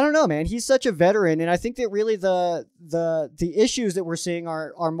I don't know, man. He's such a veteran, and I think that really the issues that we're seeing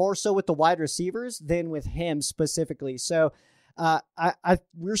are more so with the wide receivers than with him specifically. So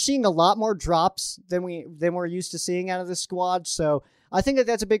we're seeing a lot more drops than we're used to seeing out of this squad. So I think that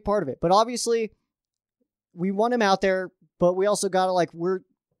that's a big part of it. But obviously, we want him out there, but we also got to, we're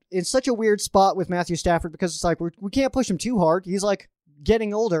in such a weird spot with Matthew Stafford because it's we can't push him too hard. He's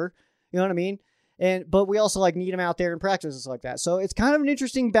getting older. You know what I mean? But we also need him out there in practice and stuff like that. So it's kind of an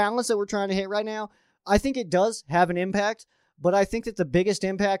interesting balance that we're trying to hit right now. I think it does have an impact, but I think that the biggest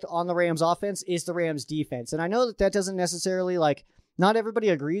impact on the Rams offense is the Rams defense. And I know that doesn't necessarily not everybody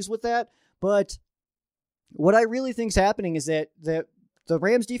agrees with that, but what I really think is happening is that the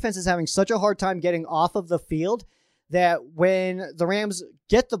Rams defense is having such a hard time getting off of the field that when the Rams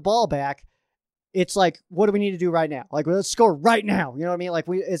get the ball back, it's what do we need to do right now? Let's score right now. You know what I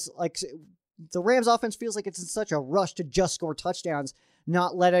mean? The Rams offense feels like it's in such a rush to just score touchdowns,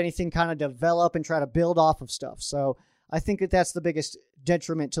 not let anything kind of develop and try to build off of stuff. So I think that that's the biggest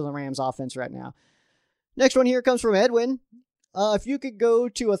detriment to the Rams offense right now. Next one here comes from Edwin. If you could go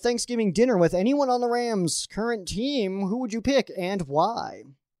to a Thanksgiving dinner with anyone on the Rams' current team, who would you pick and why?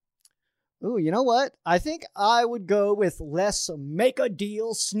 Ooh, you know what? I think I would go with Les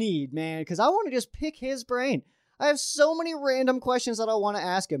Make-A-Deal Sneed, man, because I want to just pick his brain. I have so many random questions that I want to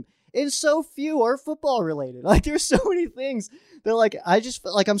ask him, and so few are football related. There's so many things that, I just,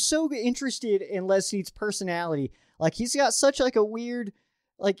 I'm so interested in Les Sneed's personality. He's got such, a weird,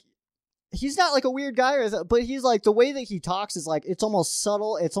 he's not, a weird guy, but he's, the way that he talks is, it's almost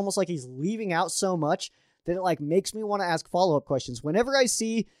subtle. It's almost like he's leaving out so much that it makes me want to ask follow-up questions. Whenever I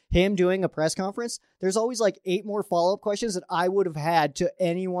see him doing a press conference, there's always 8 more follow-up questions that I would have had to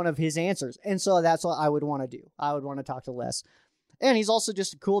any one of his answers. And so that's what I would want to do. I would want to talk to Les. And he's also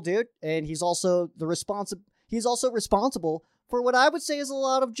just a cool dude, and he's also responsible for what I would say is a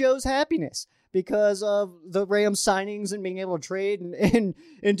lot of Joe's happiness because of the Rams signings and being able to trade and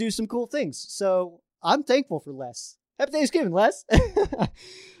do some cool things. So I'm thankful for Les. Happy Thanksgiving, Les.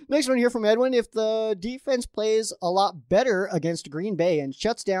 Next one here from Edwin. If the defense plays a lot better against Green Bay and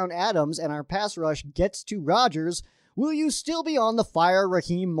shuts down Adams and our pass rush gets to Rodgers, will you still be on the fire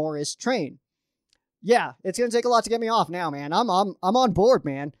Raheem Morris train? Yeah, it's going to take a lot to get me off now, man. I'm on board,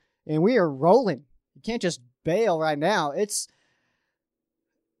 man, and we are rolling. You can't just bail right now. It's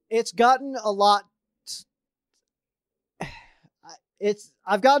gotten a lot.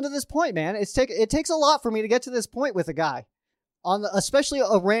 I've gotten to this point, man. It takes a lot for me to get to this point with a guy, especially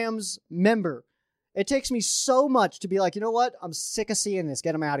a Rams member. It takes me so much to be like, you know what? I'm sick of seeing this.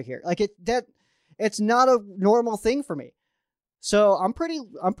 Get him out of here. Like it's not a normal thing for me. So I'm pretty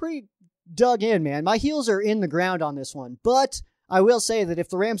dug in, man. My heels are in the ground on this one. But I will say that if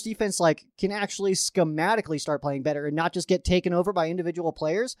the Rams defense like can actually schematically start playing better and not just get taken over by individual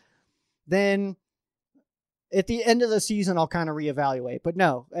players, then at the end of the season I'll kind of reevaluate. But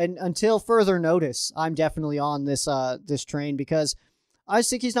no, and until further notice, I'm definitely on this this train because I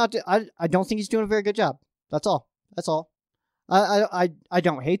think he's not. I don't think he's doing a very good job. That's all. I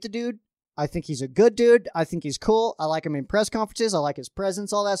don't hate the dude. I think he's a good dude. I think he's cool. I like him in press conferences. I like his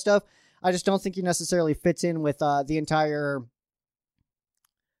presence, all that stuff. I just don't think he necessarily fits in with the entire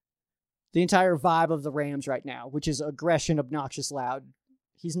vibe of the Rams right now, which is aggression, obnoxious, loud.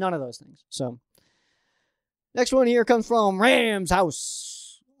 He's none of those things. So, next one here comes from Rams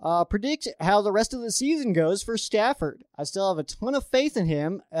House. Predict how the rest of the season goes for Stafford. I still have a ton of faith in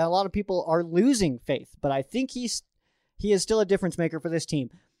him, and a lot of people are losing faith, but I think he is still a difference maker for this team.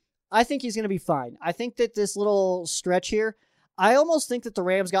 I think he's going to be fine. I think that this little stretch here, I almost think that the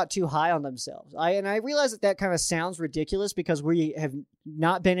Rams got too high on themselves. I realize that kind of sounds ridiculous because we have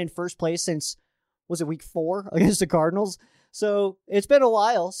not been in first place since, was it week 4 against the Cardinals? So it's been a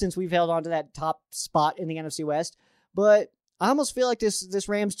while since we've held on to that top spot in the NFC West. But I almost feel like this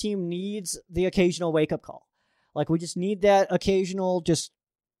Rams team needs the occasional wake-up call. Like we just need that occasional just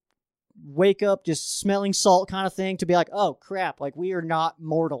wake up, just smelling salt kind of thing to be like, oh crap, like we are not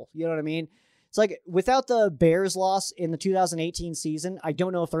mortal. You know what I mean? It's like without the Bears loss in the 2018 season, I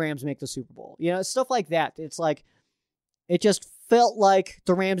don't know if the Rams make the Super Bowl. You know, stuff like that. It's like, it just felt like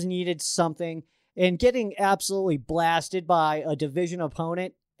the Rams needed something, and getting absolutely blasted by a division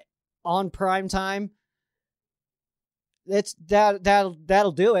opponent on prime time,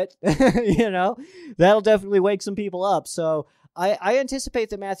 that'll do it. You know, that'll definitely wake some people up. So I anticipate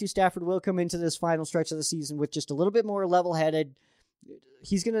that Matthew Stafford will come into this final stretch of the season with just a little bit more level-headed.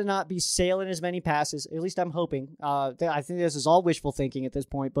 He's going to not be sailing as many passes. At least I'm hoping. I think this is all wishful thinking at this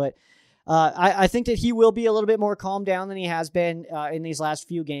point, but I think that he will be a little bit more calmed down than he has been in these last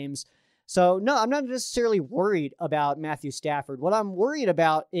few games. So, no, I'm not necessarily worried about Matthew Stafford. What I'm worried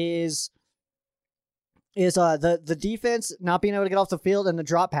about is the defense not being able to get off the field and the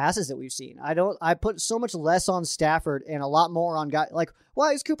drop passes that we've seen. I put so much less on Stafford and a lot more on guys like,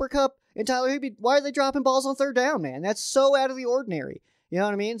 why is Cooper Kupp and Tyler Higbee, why are they dropping balls on third down, man? That's so out of the ordinary. You know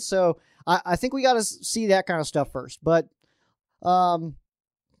what I mean? So I think we got to see that kind of stuff first. But no,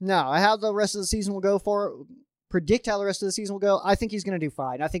 how the rest of the season will go predict how the rest of the season will go. I think he's going to do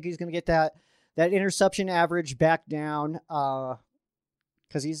fine. I think he's going to get that interception average back down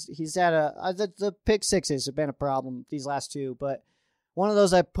because he's at the pick sixes have been a problem these last two, but one of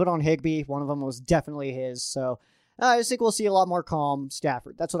those I put on Higbee. One of them was definitely his. So I just think we'll see a lot more calm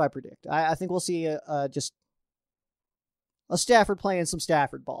Stafford. That's what I predict. I think we'll see just a Stafford playing some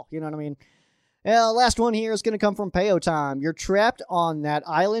Stafford ball. You know what I mean? Last one here is going to come from Payo Time. You're trapped on that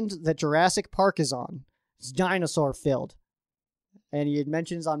island that Jurassic Park is on. It's dinosaur filled. And he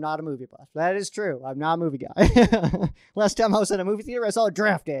mentions I'm not a movie buff. That is true. I'm not a movie guy. Last time I was at a movie theater, I saw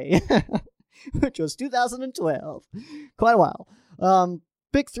Draft Day, which was 2012. Quite a while.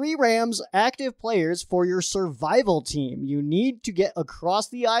 Pick 3 Rams active players for your survival team. You need to get across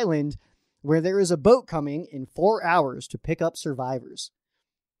the island where there is a boat coming in 4 hours to pick up survivors.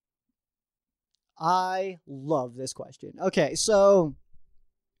 I love this question. Okay, so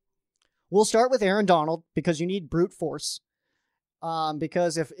we'll start with Aaron Donald because you need brute force.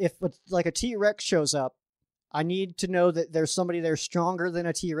 Because if like a T-Rex shows up, I need to know that there's somebody there stronger than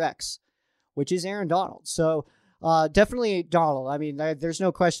a T-Rex, which is Aaron Donald. So definitely Donald. I mean, there's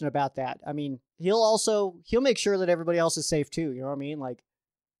no question about that. I mean, he'll make sure that everybody else is safe too. You know what I mean? Like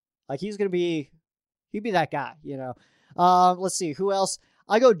he'd be that guy, you know. Let's see, who else?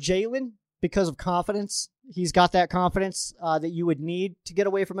 I go Jalen because of confidence. He's got that confidence that you would need to get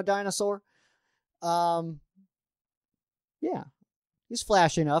away from a dinosaur. Yeah. He's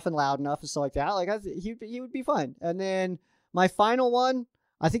flashy enough and loud enough and stuff like that. Like he would be fun. And then my final one,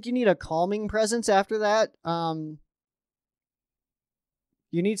 I think you need a calming presence after that.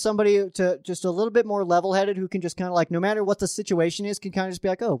 You need somebody to just a little bit more level-headed who can just kind of like, no matter what the situation is, can kind of just be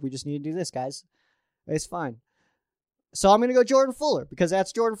like, oh, we just need to do this, guys. It's fine. So I'm going to go Jordan Fuller because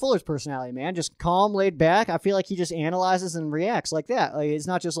that's Jordan Fuller's personality, man. Just calm, laid back. I feel like he just analyzes and reacts like that. Like it's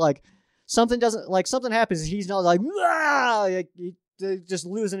not just like something happens. He's not like, just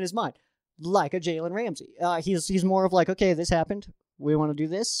losing his mind like a Jalen Ramsey. He's more of like, okay, this happened. We want to do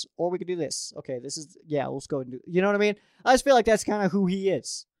this, or we could do this. Okay, let's go and do. You know what I mean? I just feel like that's kind of who he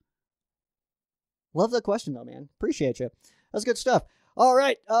is. Love the question though, man. Appreciate you. That's good stuff. All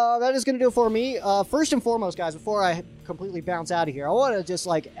right, that is going to do it for me. First and foremost, guys, before I completely bounce out of here, I want to just,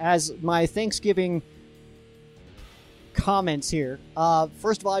 as my Thanksgiving comments here,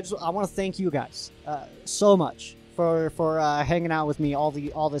 first of all, I want to thank you guys so much for hanging out with me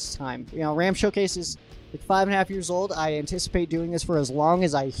all this time. Ram Showcase is 5.5 years old. I anticipate doing this for as long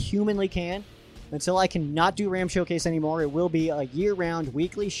as I humanly can. Until I cannot do Ram Showcase anymore, it will be a year-round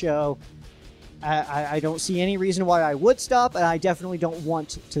weekly show. I don't see any reason why I would stop, and I definitely don't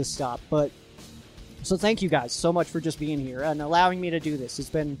want to stop. So thank you guys so much for just being here and allowing me to do this. It's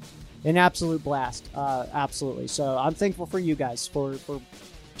been an absolute blast, absolutely. So I'm thankful for you guys for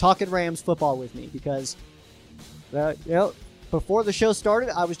talking Rams football with me, because before the show started,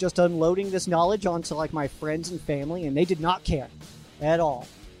 I was just unloading this knowledge onto my friends and family, and they did not care at all,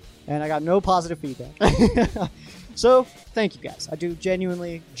 and I got no positive feedback. So, thank you guys. I do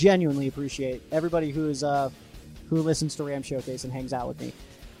genuinely appreciate everybody who listens to Ram Showcase and hangs out with me.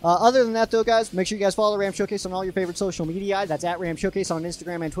 Other than that, though, guys, make sure you guys follow Ram Showcase on all your favorite social media. That's at Ram Showcase on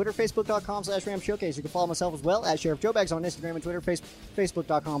Instagram and Twitter, Facebook.com/Ram Showcase. You can follow myself as well at Sheriff Joe Bags on Instagram and Twitter,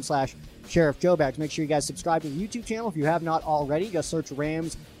 Facebook.com/Sheriff Joe Bags. Make sure you guys subscribe to the YouTube channel if you have not already. Just search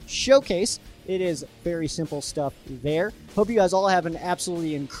Rams Showcase. It is very simple stuff there. Hope you guys all have an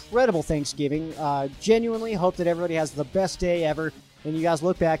absolutely incredible Thanksgiving. Genuinely hope that everybody has the best day ever. And you guys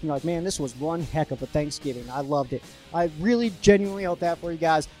look back and you're like, man, this was one heck of a Thanksgiving. I loved it. I really genuinely hope that for you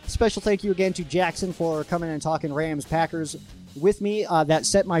guys. Special thank you again to Jackson for coming and talking Rams Packers with me. That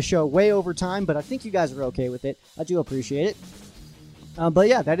set my show way over time, but I think you guys are okay with it. I do appreciate it. But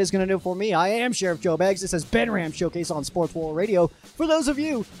yeah, that is going to do it for me. I am Sheriff Joe Bags. This has been Rams Showcase on Sports War Radio. For those of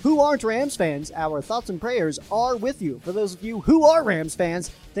you who aren't Rams fans, our thoughts and prayers are with you. For those of you who are Rams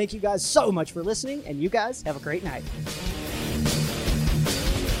fans, thank you guys so much for listening, and you guys have a great night.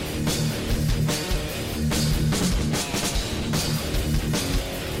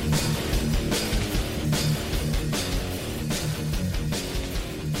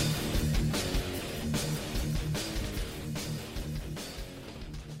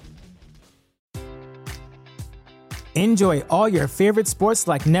 Enjoy all your favorite sports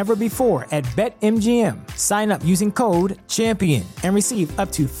like never before at BetMGM. Sign up using code CHAMPION and receive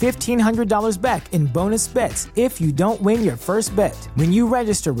up to $1,500 back in bonus bets if you don't win your first bet. When you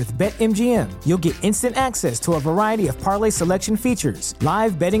register with BetMGM, you'll get instant access to a variety of parlay selection features,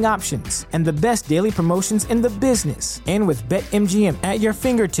 live betting options, and the best daily promotions in the business. And with BetMGM at your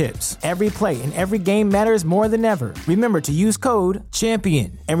fingertips, every play and every game matters more than ever. Remember to use code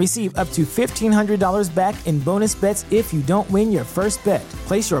CHAMPION and receive up to $1,500 back in bonus bets if you don't win your first bet.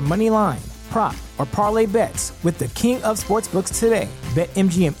 Place your money line, prop, or parlay bets with the king of sportsbooks today.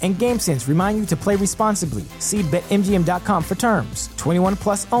 BetMGM and GameSense remind you to play responsibly. See BetMGM.com for terms. 21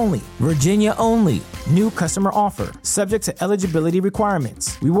 plus only. Virginia only. New customer offer. Subject to eligibility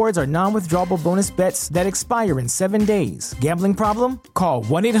requirements. Rewards are non-withdrawable bonus bets that expire in 7 days. Gambling problem? Call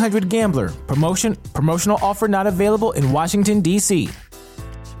 1-800-GAMBLER. Promotional offer not available in Washington, D.C.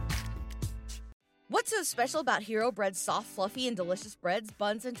 What's so special about Hero Bread's soft, fluffy, and delicious breads,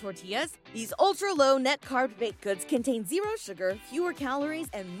 buns, and tortillas? These ultra-low net-carb baked goods contain zero sugar, fewer calories,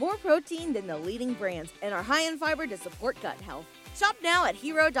 and more protein than the leading brands, and are high in fiber to support gut health. Shop now at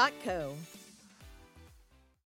Hero.co.